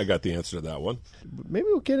 I think I got the answer to that one. Maybe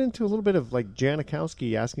we'll get into a little bit of like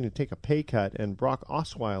Janikowski asking to take a pay cut and Brock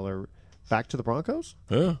Osweiler back to the Broncos?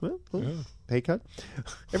 Yeah. Pay cut?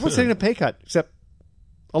 Everyone's taking a pay cut except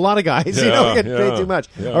a lot of guys, get paid too much.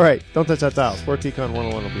 Yeah. All right, don't touch that dial. Sports Econ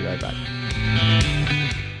 101 will be right back.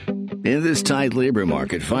 In this tight labor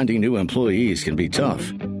market, finding new employees can be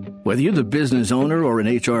tough. Whether you're the business owner or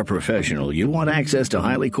an HR professional, you want access to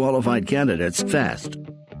highly qualified candidates fast.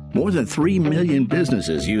 More than 3 million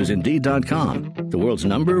businesses use Indeed.com, the world's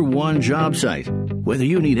 #1 job site. Whether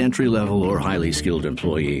you need entry-level or highly skilled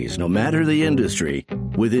employees, no matter the industry,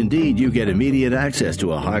 with Indeed you get immediate access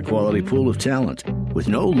to a high-quality pool of talent with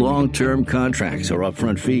no long-term contracts or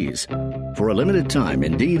upfront fees. For a limited time,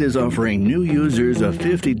 Indeed is offering new users a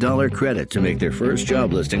 $50 credit to make their first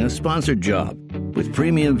job listing a sponsored job, with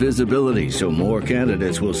premium visibility so more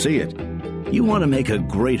candidates will see it. You want to make a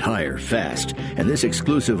great hire fast, and this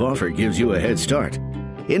exclusive offer gives you a head start.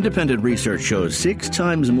 Independent research shows 6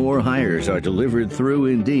 times more hires are delivered through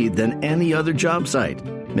Indeed than any other job site,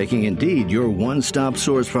 making Indeed your one-stop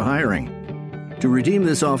source for hiring. To redeem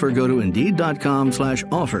this offer, go to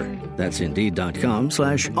Indeed.com/offer. That's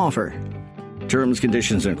Indeed.com/offer. Terms,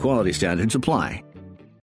 conditions, and quality standards apply.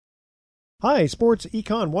 Hi, Sports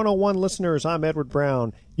Econ 101 listeners. I'm Edward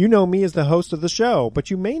Brown. You know me as the host of the show, but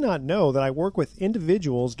you may not know that I work with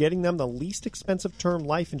individuals getting them the least expensive term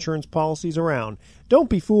life insurance policies around. Don't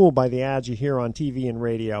be fooled by the ads you hear on TV and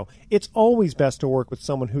radio. It's always best to work with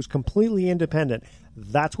someone who's completely independent.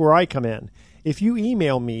 That's where I come in. If you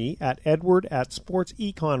email me at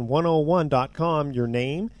edward@sportsecon101.com your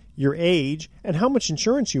name, your age, and how much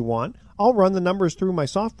insurance you want, I'll run the numbers through my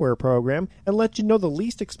software program and let you know the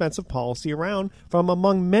least expensive policy around from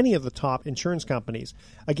among many of the top insurance companies.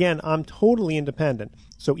 Again, I'm totally independent,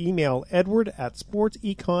 so email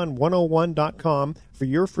edward@sportsecon101.com for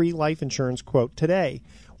your free life insurance quote today.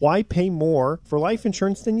 Why pay more for life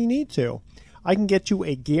insurance than you need to? I can get you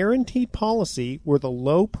a guaranteed policy where the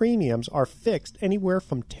low premiums are fixed anywhere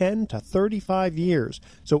from 10 to 35 years.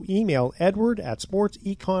 So email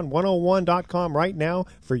edward@sportsecon101.com right now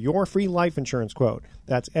for your free life insurance quote.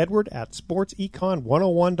 That's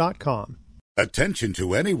edward@sportsecon101.com. Attention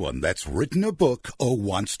to anyone that's written a book or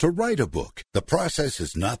wants to write a book. The process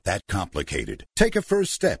is not that complicated. Take a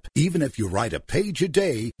first step. Even if you write a page a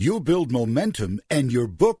day, you'll build momentum and your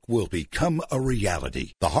book will become a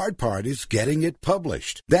reality. The hard part is getting it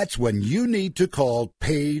published. That's when you need to call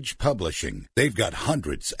Page Publishing. They've got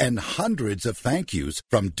hundreds and hundreds of thank yous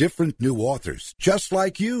from different new authors, just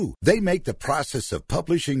like you. They make the process of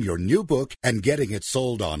publishing your new book and getting it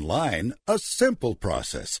sold online a simple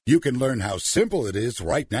process. You can learn how simple it is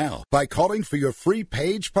right now by calling for your free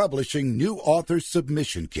Page Publishing New Author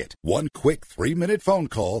Submission Kit. One quick 3-minute phone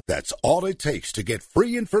call, that's all it takes to get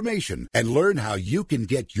free information and learn how you can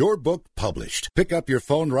get your book published. Pick up your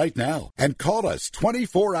phone right now and call us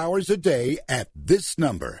 24 hours a day at this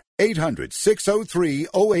number.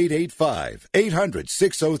 800-603-0885.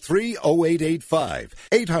 800-603-0885.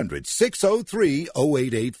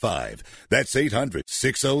 800-603-0885. That's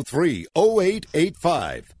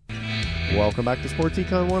 800-603-0885. Welcome back to Sports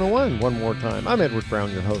Econ 101. One more time. I'm Edward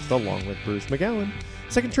Brown, your host, along with Bruce McGowan.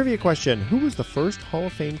 Second trivia question. Who was the first Hall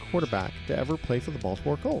of Fame quarterback to ever play for the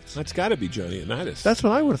Baltimore Colts? That's got to be Johnny Unitas. That's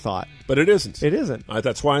what I would have thought. But it isn't. It isn't.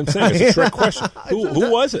 That's why I'm saying it's a trick question.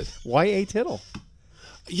 Who was it? Y.A. Tittle.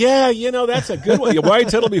 Yeah, that's a good one. Y.A.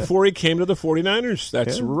 Tittle before he came to the 49ers.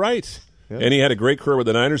 That's right. Yeah. And he had a great career with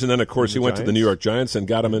the Niners, and then, of course, he went to the New York Giants and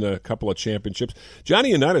got him in a couple of championships.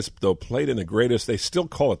 Johnny Unitas, though, played in the greatest, they still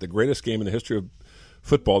call it the greatest game in the history of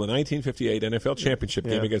football, the 1958 NFL championship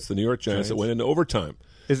game against the New York Giants that went into overtime.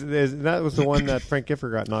 That was the one that Frank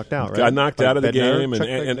Gifford got knocked out, right? Got knocked out of the game,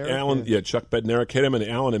 and Alan, Chuck Bednarik hit him, and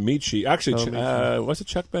Alan Amici. Actually, was it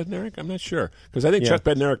Chuck Bednarik? I'm not sure, because I think Chuck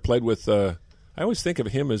Bednarik played with. I always think of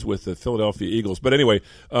him as with the Philadelphia Eagles. But anyway,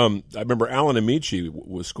 I remember Alan Amici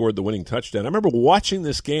scored the winning touchdown. I remember watching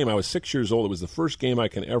this game. I was 6 years old. It was the first game I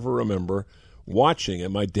can ever remember watching,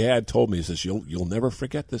 and my dad told me, he says, "You'll never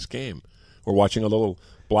forget this game." We're watching a little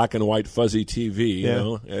black and white fuzzy TV, you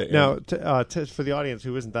know. Now, for the audience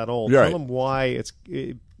who isn't that old, tell them why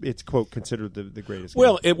it's quote considered the greatest game.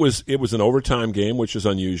 Well, it was an overtime game, which is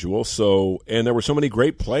unusual. So, and there were so many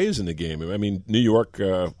great plays in the game. I mean, New York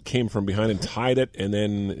came from behind and tied it, and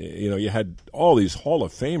then you had all these Hall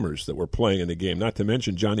of Famers that were playing in the game. Not to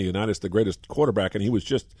mention Johnny Unitas, the greatest quarterback, and he was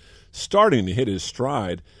just starting to hit his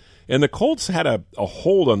stride. And the Colts had a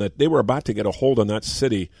hold on that. They were about to get a hold on that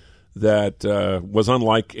city that was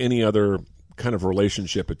unlike any other kind of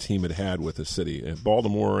relationship a team had with the city. And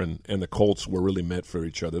Baltimore and the Colts were really meant for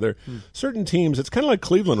each other. There are certain teams. It's kind of like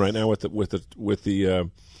Cleveland right now with the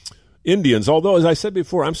Indians. Although, as I said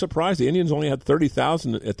before, I'm surprised the Indians only had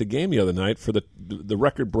 30,000 at the game the other night for the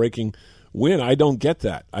record-breaking win. I don't get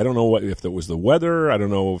that. I don't know if it was the weather. I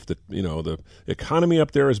don't know if the economy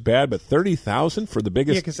up there is bad. But 30,000 for the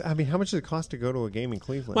biggest. Yeah, because how much does it cost to go to a game in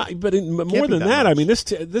Cleveland? Well, but more than that, I mean,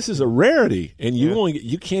 this is a rarity, and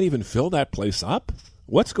you can't even fill that place up.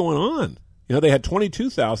 What's going on? They had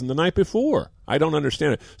 22,000 the night before. I don't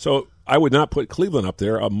understand it. So I would not put Cleveland up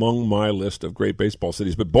there among my list of great baseball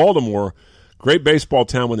cities, but Baltimore. Great baseball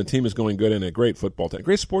town when the team is going good, and a great football town.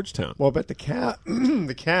 Great sports town. Well, but the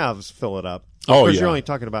Cavs fill it up. Oh, yeah. You're only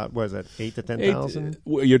talking about, what is that, 8 to 10,000?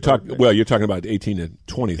 You're talking about 18 to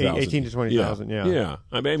 20,000. 18 to 20,000, yeah. Yeah.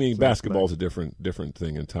 I mean, basketball's a different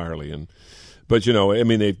thing entirely. But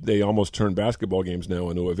they almost turn basketball games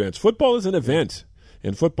now into events. Football is an event.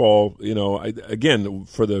 And football, again,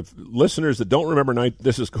 for the listeners that don't remember,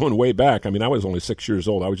 this is going way back. I mean, I was only 6 years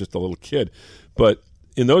old. I was just a little kid. But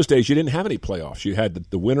in those days, you didn't have any playoffs. You had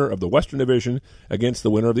the winner of the Western Division against the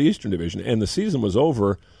winner of the Eastern Division, and the season was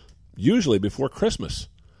over usually before Christmas.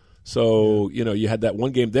 So you had that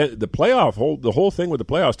one game. Then the whole thing with the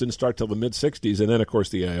playoffs didn't start till the mid '60s, and then of course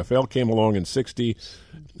the AFL came along in '60,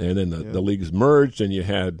 and then the leagues merged, and you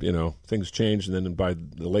had things changed, and then by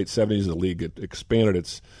the late '70s, the league expanded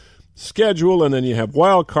its schedule, and then you have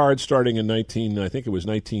wild cards starting in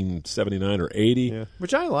 1979 or 80,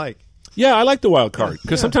 which I like. Yeah, I like the wild card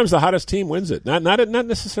because sometimes the hottest team wins it. Not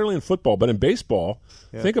necessarily in football, but in baseball.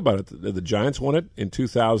 Yeah. Think about it. The Giants won it in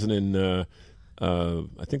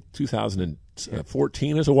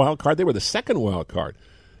 2014 as a wild card. They were the second wild card.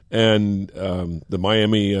 And the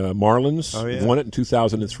Miami Marlins won it in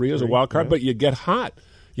 2003 as a wild card. But you get hot.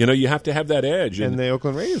 You have to have that edge. And the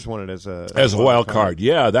Oakland Raiders won it as a wild card.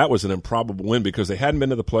 Yeah, that was an improbable win because they hadn't been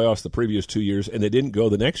to the playoffs the previous 2 years, and they didn't go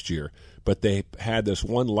the next year. But they had this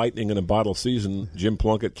one lightning in a bottle season. Jim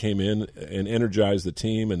Plunkett came in and energized the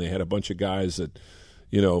team, and they had a bunch of guys that,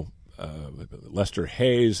 Lester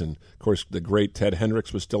Hayes, and, of course, the great Ted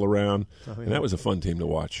Hendricks was still around. And that was a fun team to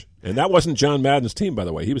watch. And that wasn't John Madden's team, by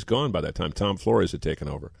the way. He was gone by that time. Tom Flores had taken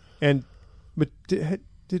over. And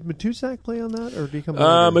did Matusak play on that, or did he come?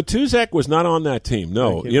 Matusak was not on that team.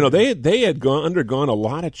 No, they had undergone a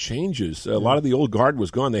lot of changes. A lot of the old guard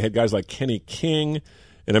was gone. They had guys like Kenny King,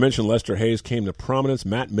 and I mentioned Lester Hayes came to prominence.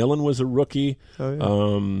 Matt Millen was a rookie.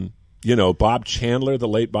 Bob Chandler, the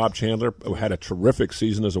late Bob Chandler, had a terrific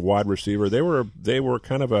season as a wide receiver. They were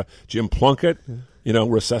kind of a Jim Plunkett.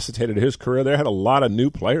 Resuscitated his career. They had a lot of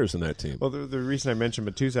new players in that team. Well, the reason I mentioned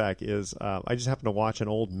Matusak is I just happened to watch an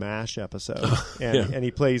old MASH episode, and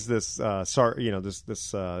he plays this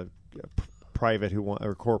private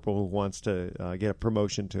or corporal who wants to get a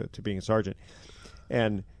promotion to being a sergeant,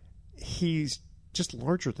 and he's just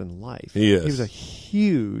larger than life. He is. He was a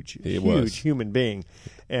huge human being,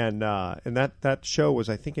 and that show was,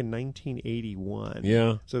 I think, in 1981.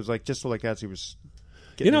 Yeah. So it was just like as he was.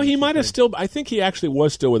 He might have still. I think he actually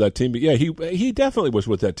was still with that team. But yeah, he definitely was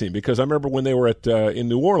with that team, because I remember when they were in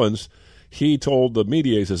New Orleans, he told the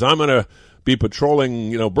media, he says, "I'm going to be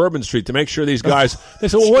patrolling, Bourbon Street to make sure these guys." They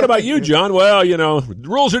said, "Well, what about you, John?" "Well,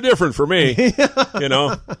 rules are different for me."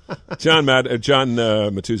 John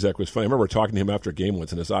Matuzak was funny. I remember talking to him after a game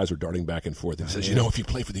once, and his eyes were darting back and forth. He says, "If you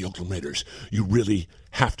play for the Oakland Raiders, you really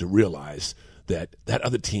have to realize that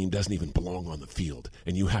other team doesn't even belong on the field,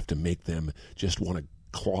 and you have to make them just want to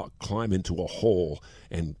climb into a hole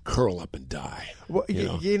and curl up and die." Well,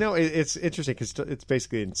 it's interesting because it's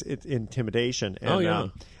basically it's intimidation.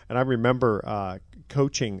 And, and I remember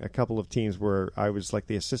coaching a couple of teams where I was like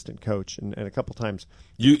the assistant coach, and a couple times.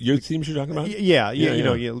 Your teams you're talking about? Yeah.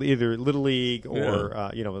 Either Little League or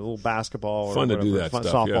a little basketball. Fun or to do that stuff.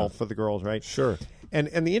 Softball for the girls, right? Sure.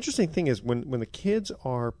 And the interesting thing is when the kids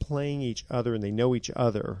are playing each other and they know each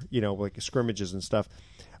other, like scrimmages and stuff,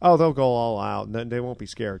 they'll go all out and they won't be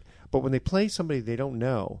scared. But when they play somebody they don't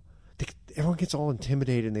know, everyone gets all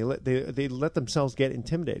intimidated, and they let themselves get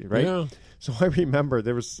intimidated, right? Yeah. So I remember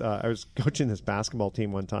there was I was coaching this basketball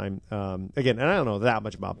team one time. Again, and I don't know that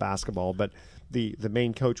much about basketball, but the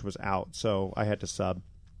main coach was out, so I had to sub.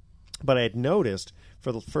 But I had noticed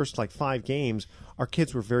for the first 5 games, our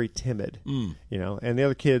kids were very timid, and the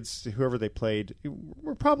other kids, whoever they played,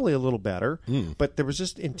 were probably a little better, but there was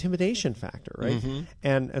just intimidation factor, right? Mm-hmm.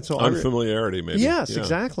 And so unfamiliarity, maybe. Yes,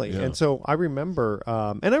 exactly. Yeah. And so I remember,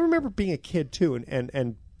 and I remember being a kid too,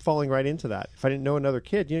 and falling right into that. If I didn't know another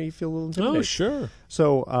kid, you feel a little intimidated. Oh, sure.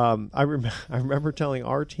 So I remember telling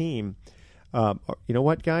our team, you know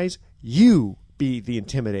what, guys, you be the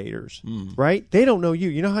intimidators, right? They don't know you.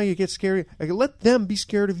 You know how you get scared? Let them be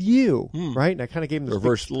scared of you, right? And I kind of gave them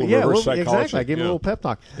reverse psychology. Exactly. I gave them a little pep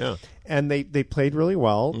talk. Yeah. And they played really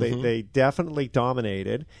well. Mm-hmm. They definitely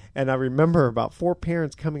dominated. And I remember about 4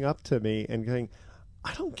 parents coming up to me and going,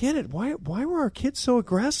 "I don't get it. Why were our kids so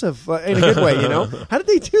aggressive in a good way? How did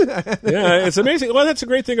they do that?" Yeah, it's amazing. Well, that's a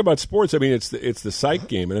great thing about sports. I mean, it's the psych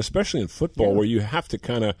game, and especially in football, where you have to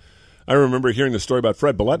kind of. I remember hearing the story about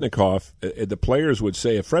Fred Biletnikoff. The players would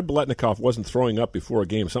say if Fred Biletnikoff wasn't throwing up before a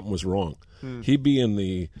game, something was wrong. He'd be in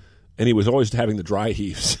the, and he was always having the dry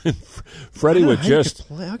heaves. Freddie would just.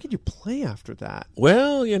 How could you play after that?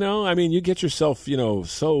 Well, I mean, you get yourself,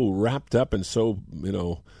 so wrapped up and so,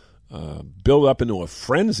 build up into a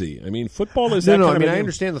frenzy. I mean, football is that kind of. I mean, I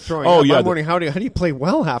understand the throwing up. I'm wondering how do you play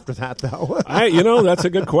well after that, though? That's a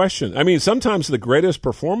good question. I mean, sometimes the greatest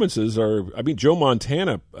performances are. I mean, Joe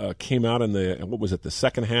Montana came out in the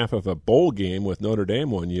second half of a bowl game with Notre Dame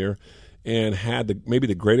one year, and had maybe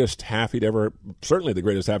the greatest half he ever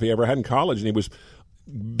had in college, and he was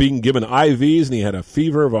being given IVs, and he had a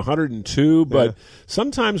fever of 102. But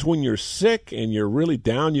sometimes when you're sick and you're really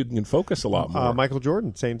down, you can focus a lot more. Michael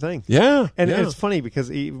Jordan, same thing. Yeah. And it's funny because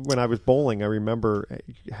when I was bowling, I remember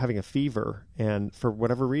having a fever, and for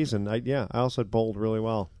whatever reason, I also bowled really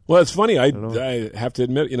well. Well, it's funny. I have to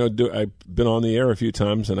admit, I've been on the air a few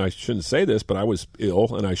times, and I shouldn't say this, but I was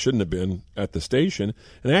ill, and I shouldn't have been at the station,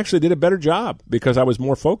 and I actually did a better job because I was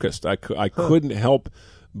more focused. I couldn't help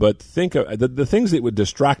but think of the things that would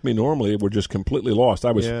distract me normally were just completely lost.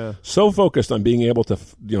 I was so focused on being able to,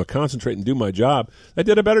 concentrate and do my job. I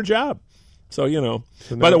did a better job. So,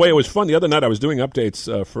 by the way, it was fun. The other night I was doing updates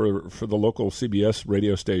for the local CBS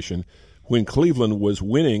radio station when Cleveland was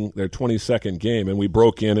winning their 22nd game, and we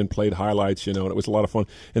broke in and played highlights, and it was a lot of fun.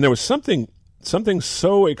 And there was something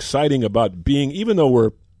so exciting about being, even though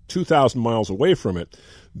we're 2,000 miles away from it,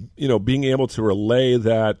 being able to relay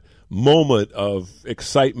that moment of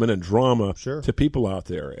excitement and drama to people out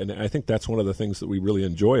there. And I think that's one of the things that we really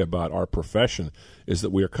enjoy about our profession is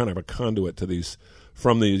that we are kind of a conduit to these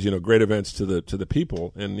great events to the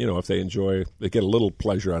people. And if they get a little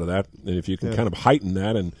pleasure out of that, and if you can kind of heighten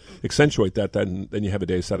that and accentuate that, then you have a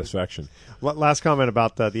day's satisfaction. Last comment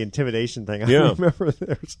about the intimidation thing. I remember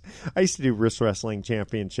I used to do wrist wrestling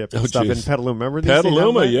championships and stuff in Petaluma. Remember these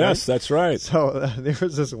Petaluma? things? Yes, that's right. So there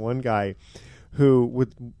was this one guy who,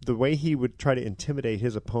 the way he would try to intimidate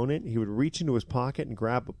his opponent, he would reach into his pocket and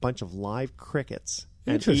grab a bunch of live crickets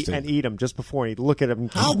and eat them just before, and he'd look at them.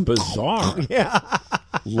 How bizarre. Yeah.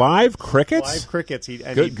 Live crickets? Live crickets. He'd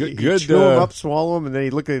Good, chew them up, swallow them, and then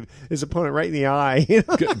he'd look at his opponent right in the eye.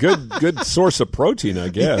 good source of protein, I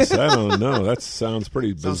guess. I don't know. That sounds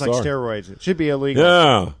pretty bizarre. Sounds like steroids. It should be illegal.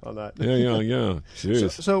 Yeah. On that. Yeah.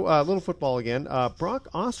 Jeez. So little football again. Brock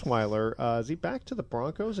Osweiler, is he back to the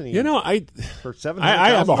Broncos? And for $700,000? I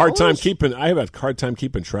have a hard time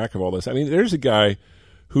keeping track of all this. I mean, there's a guy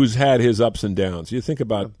who's had his ups and downs. You think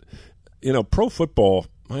about, pro football.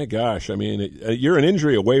 My gosh, I mean, you're an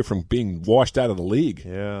injury away from being washed out of the league.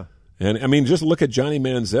 Yeah. And, I mean, just look at Johnny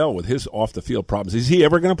Manziel with his off-the-field problems. Is he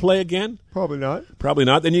ever going to play again? Probably not. Probably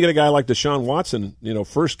not. Then you get a guy like Deshaun Watson,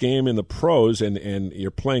 first game in the pros, and you're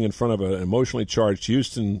playing in front of an emotionally charged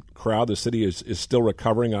Houston crowd. The city is still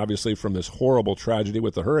recovering, obviously, from this horrible tragedy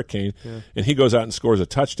with the hurricane. Yeah. And he goes out and scores a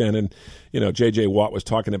touchdown. And, J.J. Watt was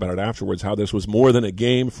talking about it afterwards, how this was more than a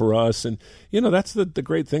game for us. And, that's the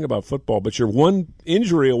great thing about football. But you're one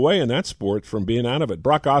injury away in that sport from being out of it.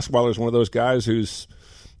 Brock Osweiler is one of those guys who's –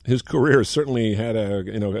 his career has certainly had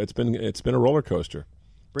it's been a roller coaster.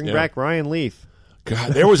 Bring back Ryan Leaf.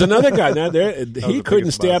 God, there was another guy. Now he couldn't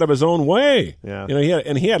stay out of his own way. Yeah,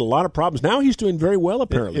 he had a lot of problems. Now he's doing very well.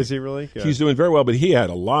 Apparently, is he really? Good. He's doing very well, but he had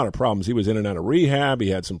a lot of problems. He was in and out of rehab. He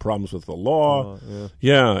had some problems with the law.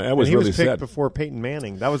 Yeah, that was really sad. He was picked before Peyton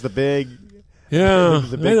Manning. That was the big. Yeah,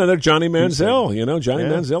 they're Johnny Manziel. Johnny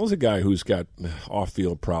Manziel's a guy who's got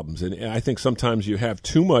off-field problems, and I think sometimes you have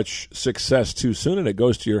too much success too soon, and it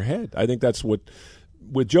goes to your head. I think that's what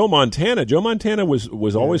with Joe Montana. Joe Montana was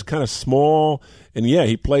always kind of small, and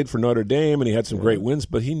he played for Notre Dame, and he had some great wins,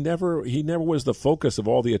 but he never was the focus of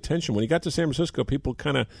all the attention. When he got to San Francisco, people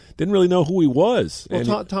kind of didn't really know who he was.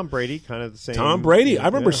 Well, Tom Brady, kind of the same. Tom Brady. I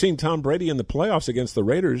remember seeing Tom Brady in the playoffs against the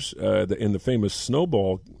Raiders in the famous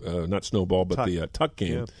the tuck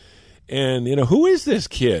game. Yeah. And who is this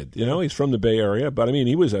kid? He's from the Bay Area, but I mean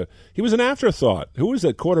he was an afterthought. Who was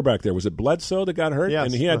that quarterback there? Was it Bledsoe that got hurt? Yes.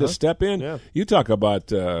 And he had to step in. Yeah. You talk about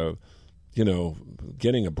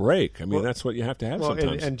getting a break. I mean that's what you have to have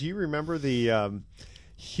sometimes. And do you remember the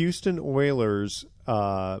Houston Oilers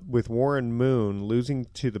with Warren Moon losing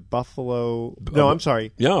to the Buffalo? No, I'm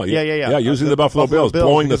sorry. Yeah, using the Buffalo Bills,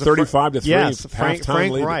 blowing the 35-3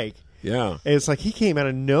 Frank Reich. Yeah, it's like he came out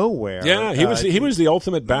of nowhere. Yeah, he was the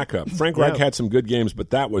ultimate backup. Frank Reich had some good games, but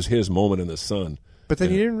that was his moment in the sun. But then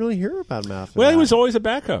you didn't really hear about him after that. He was always a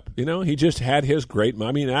backup. He just had his great –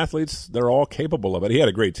 I mean, athletes, they're all capable of it. He had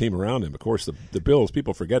a great team around him. Of course, the Bills,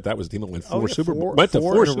 people forget that was the team that went four Super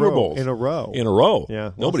Bowls. In a row. In a row.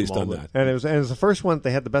 Yeah. Nobody's done that. And it was the first one they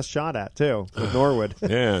had the best shot at, too, with Norwood.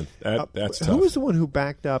 Man, that's tough. Who was the one who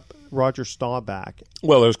backed up Roger Staubach?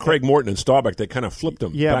 Well, it was Craig Morton and Staubach. They kind of flipped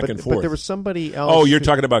them back and forth. But there was somebody else. Oh, you're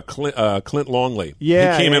talking about Clint Longley.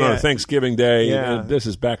 Yeah. He came in on Thanksgiving Day. Yeah. And this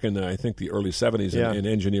is back in, I think, the early 70s and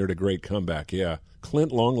engineered a great comeback. Yeah.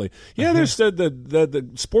 Clint Longley. Yeah, there's the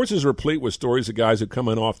sports is replete with stories of guys who come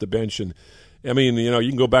in off the bench. And, I mean, you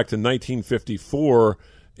can go back to 1954.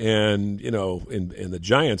 And and the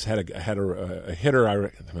Giants had a hitter.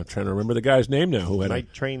 I'm trying to remember the guy's name now. Who had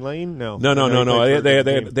Night Train Lane? No. They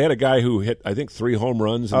had a guy who hit 3 home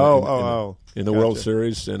runs. In the World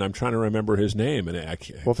Series, and I'm trying to remember his name.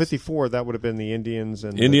 And 54, that would have been the Indians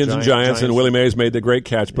and Giants, and Willie Mays made the great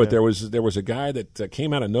catch. But there was a guy that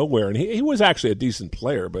came out of nowhere, and he was actually a decent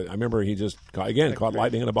player. But I remember he just caught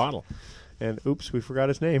lightning in a bottle. And oops, we forgot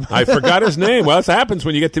his name. I forgot his name. Well, this happens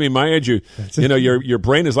when you get to be my age. Your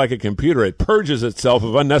brain is like a computer; it purges itself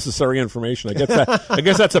of unnecessary information. I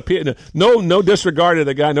guess that's no disregard to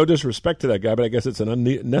the guy, no disrespect to that guy, but I guess it's an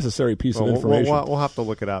unnecessary piece of information. We'll have to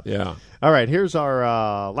look it up. Yeah. All right. Here's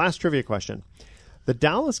our last trivia question. The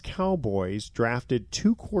Dallas Cowboys drafted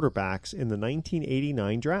 2 quarterbacks in the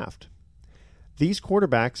 1989 draft. These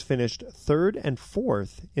quarterbacks finished 3rd and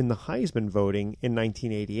 4th in the Heisman voting in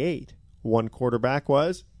 1988. One quarterback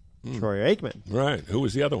was Troy Aikman. Right. Who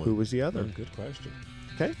was the other one? Good question.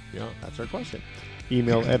 Okay. Yeah. That's our question.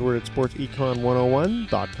 Email Edward at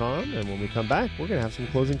sportsecon101.com, and when we come back, we're going to have some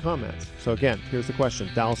closing comments. So again, here's the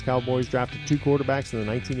question. Dallas Cowboys drafted 2 quarterbacks in the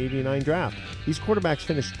 1989 draft. These quarterbacks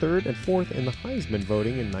finished 3rd and 4th in the Heisman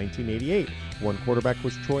voting in 1988. One quarterback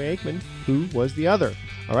was Troy Aikman. Who was the other?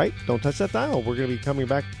 All right, don't touch that dial. We're going to be coming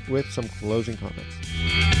back with some closing comments.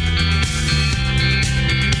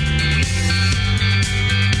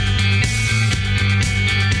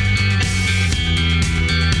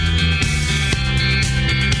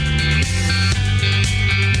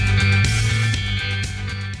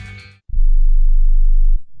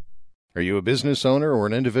 Are you a business owner or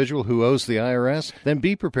an individual who owes the IRS? Then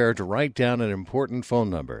be prepared to write down an important phone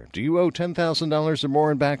number. Do you owe $10,000 or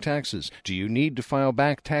more in back taxes? Do you need to file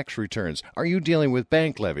back tax returns? Are you dealing with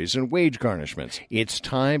bank levies and wage garnishments? It's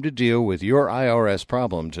time to deal with your IRS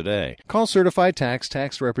problem today. Call Certified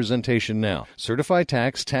Tax Representation now. Certified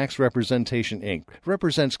Tax Representation, Inc.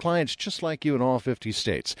 represents clients just like you in all 50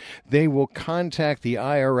 states. They will contact the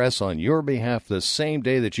IRS on your behalf the same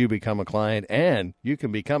day that you become a client, and you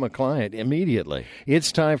can become a client immediately.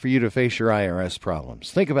 It's time for you to face your IRS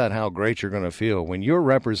problems. Think about how great you're going to feel when you're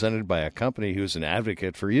represented by a company who's an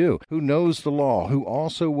advocate for you, who knows the law, who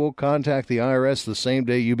also will contact the IRS the same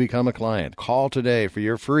day you become a client. Call today for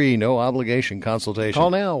your free, no-obligation consultation. Call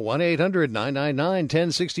now,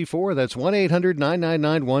 1-800-999-1064. That's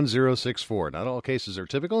 1-800-999-1064. Not all cases are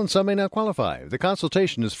typical, and some may not qualify. The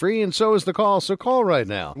consultation is free, and so is the call, so call right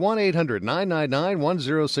now.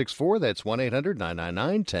 1-800-999-1064. That's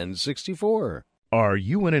 1-800-999-1064. Are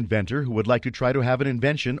you an inventor who would like to try to have an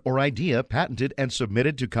invention or idea patented and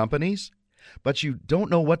submitted to companies? But you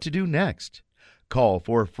don't know what to do next? Call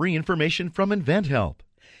for free information from InventHelp.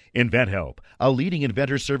 InventHelp, a leading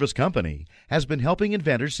inventor service company, has been helping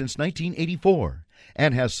inventors since 1984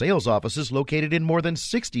 and has sales offices located in more than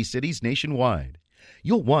 60 cities nationwide.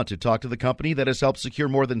 You'll want to talk to the company that has helped secure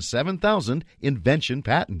more than 7,000 invention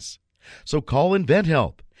patents. So call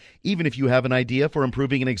InventHelp. Even if you have an idea for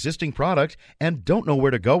improving an existing product and don't know where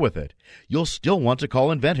to go with it, you'll still want to call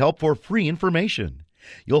InventHelp for free information.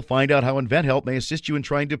 You'll find out how InventHelp may assist you in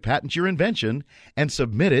trying to patent your invention and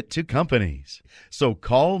submit it to companies. So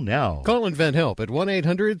call now. Call InventHelp at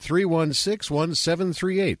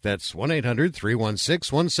 1-800-316-1738. That's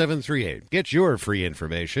 1-800-316-1738. Get your free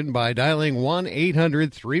information by dialing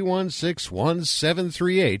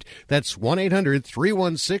 1-800-316-1738. That's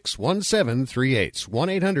 1-800-316-1738.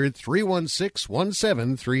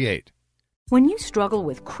 1-800-316-1738. When you struggle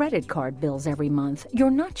with credit card bills every month,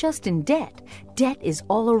 you're not just in debt. Debt is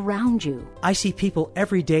all around you. I see people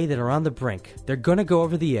every day that are on the brink. They're going to go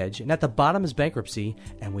over the edge, and at the bottom is bankruptcy,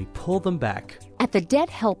 and we pull them back. At the Debt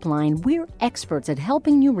Helpline, we're experts at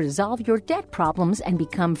helping you resolve your debt problems and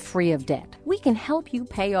become free of debt. We can help you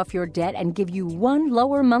pay off your debt and give you one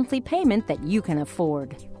lower monthly payment that you can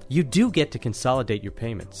afford. You do get to consolidate your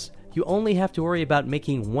payments. You only have to worry about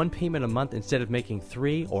making one payment a month instead of making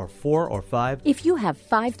 3 or 4 or 5. If you have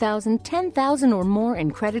 $5,000, $10,000 or more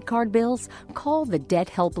in credit card bills, call the Debt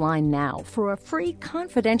Helpline now for a free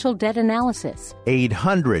confidential debt analysis.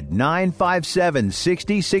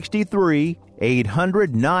 800-957-6063.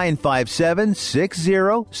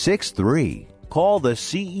 800-957-6063. Call the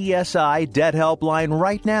CESI Debt Helpline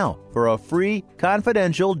right now for a free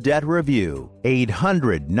confidential debt review.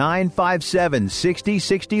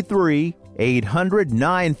 800-957-6063.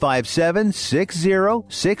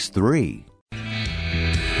 800-957-6063.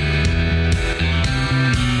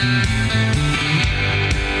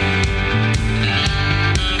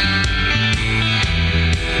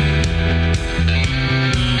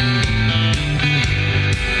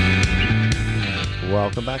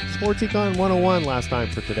 Welcome back to Sports Econ 101. Last time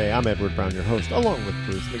for today. I'm Edward Brown, your host, along with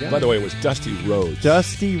Bruce McGowan. By the way, it was Dusty Rhodes.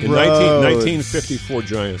 Dusty in Rhodes. 1954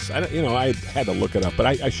 Giants. I had to look it up, but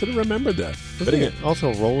I should have remembered that. But again,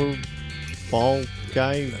 also roller ball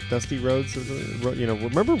guy, Dusty Rhodes.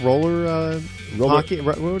 Remember roller hockey?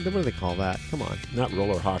 What do they call that? Come on, not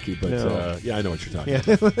roller hockey, but no. Yeah, I know what you're talking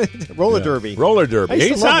about. Roller derby. Roller derby.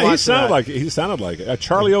 He sounded like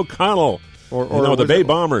Charlie O'Connell. Or the Bay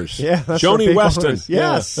Bombers. Yeah, that's Joni right, Weston. Bombers.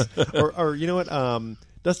 Yes. or you know what?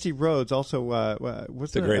 Dusty Rhodes also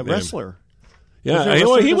was a wrestler. Yeah,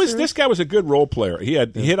 this guy was a good role player. He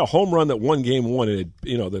hit a home run that won game one, and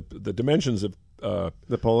the dimensions of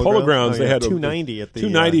the Polo Grounds. They had 290 at the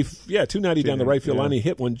 290 down the right field line. He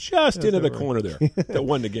hit one just into the corner there that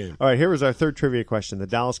won the game. All right, here was our third trivia question. The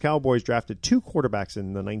Dallas Cowboys drafted 2 quarterbacks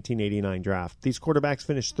in the 1989 draft. These quarterbacks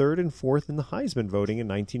finished 3rd and 4th in the Heisman voting in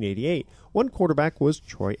 1988. One quarterback was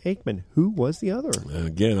Troy Aikman. Who was the other?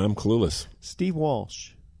 Again, I'm clueless. Steve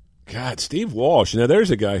Walsh. God, Steve Walsh. Now, there's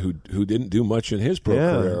a guy who didn't do much in his pro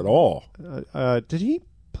career at all. Did he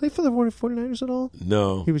play for the 49ers at all?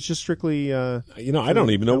 No. He was just strictly... I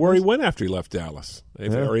don't even know where he went after he left Dallas.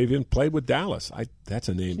 Or even played with Dallas. That's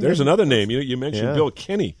a name. There's another name. You mentioned Bill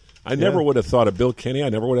Kenny. I never would have thought of Bill Kenny. I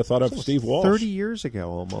never would have thought of Steve Walsh. 30 years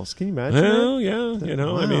ago almost. Can you imagine Well, that? yeah.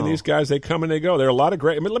 Wow. I mean, these guys, they come and they go. There are a lot of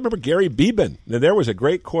great... remember Gary Beban. Now, there was a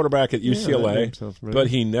great quarterback at UCLA, but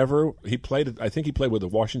he played... I think he played with the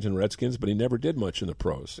Washington Redskins, but he never did much in the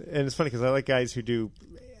pros. And it's funny because I like guys who do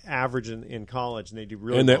average in college and they do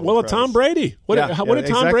really Tom Brady. What did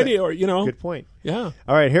Tom Brady... Good point. Yeah.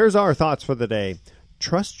 All right, here's our thoughts for the day.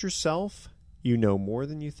 trust yourself. You know more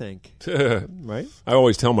than you think. Right? I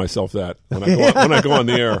always tell myself that when I go on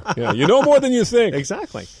the air. Yeah, you know more than you think.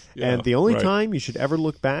 Exactly. Yeah, and the only right. time you should ever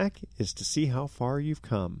look back is to see how far you've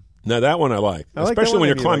come. Now, that one I like, especially when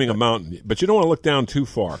you're climbing a mountain. But you don't want to look down too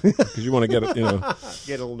far because you want to get get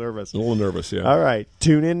a little nervous. A little nervous, yeah. All right.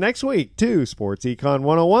 Tune in next week to Sports Econ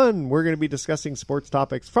 101. We're going to be discussing sports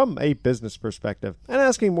topics from a business perspective and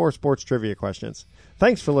asking more sports trivia questions.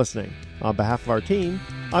 Thanks for listening. On behalf of our team,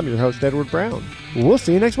 I'm your host, Edward Brown. We'll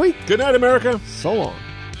see you next week. Good night, America. So long.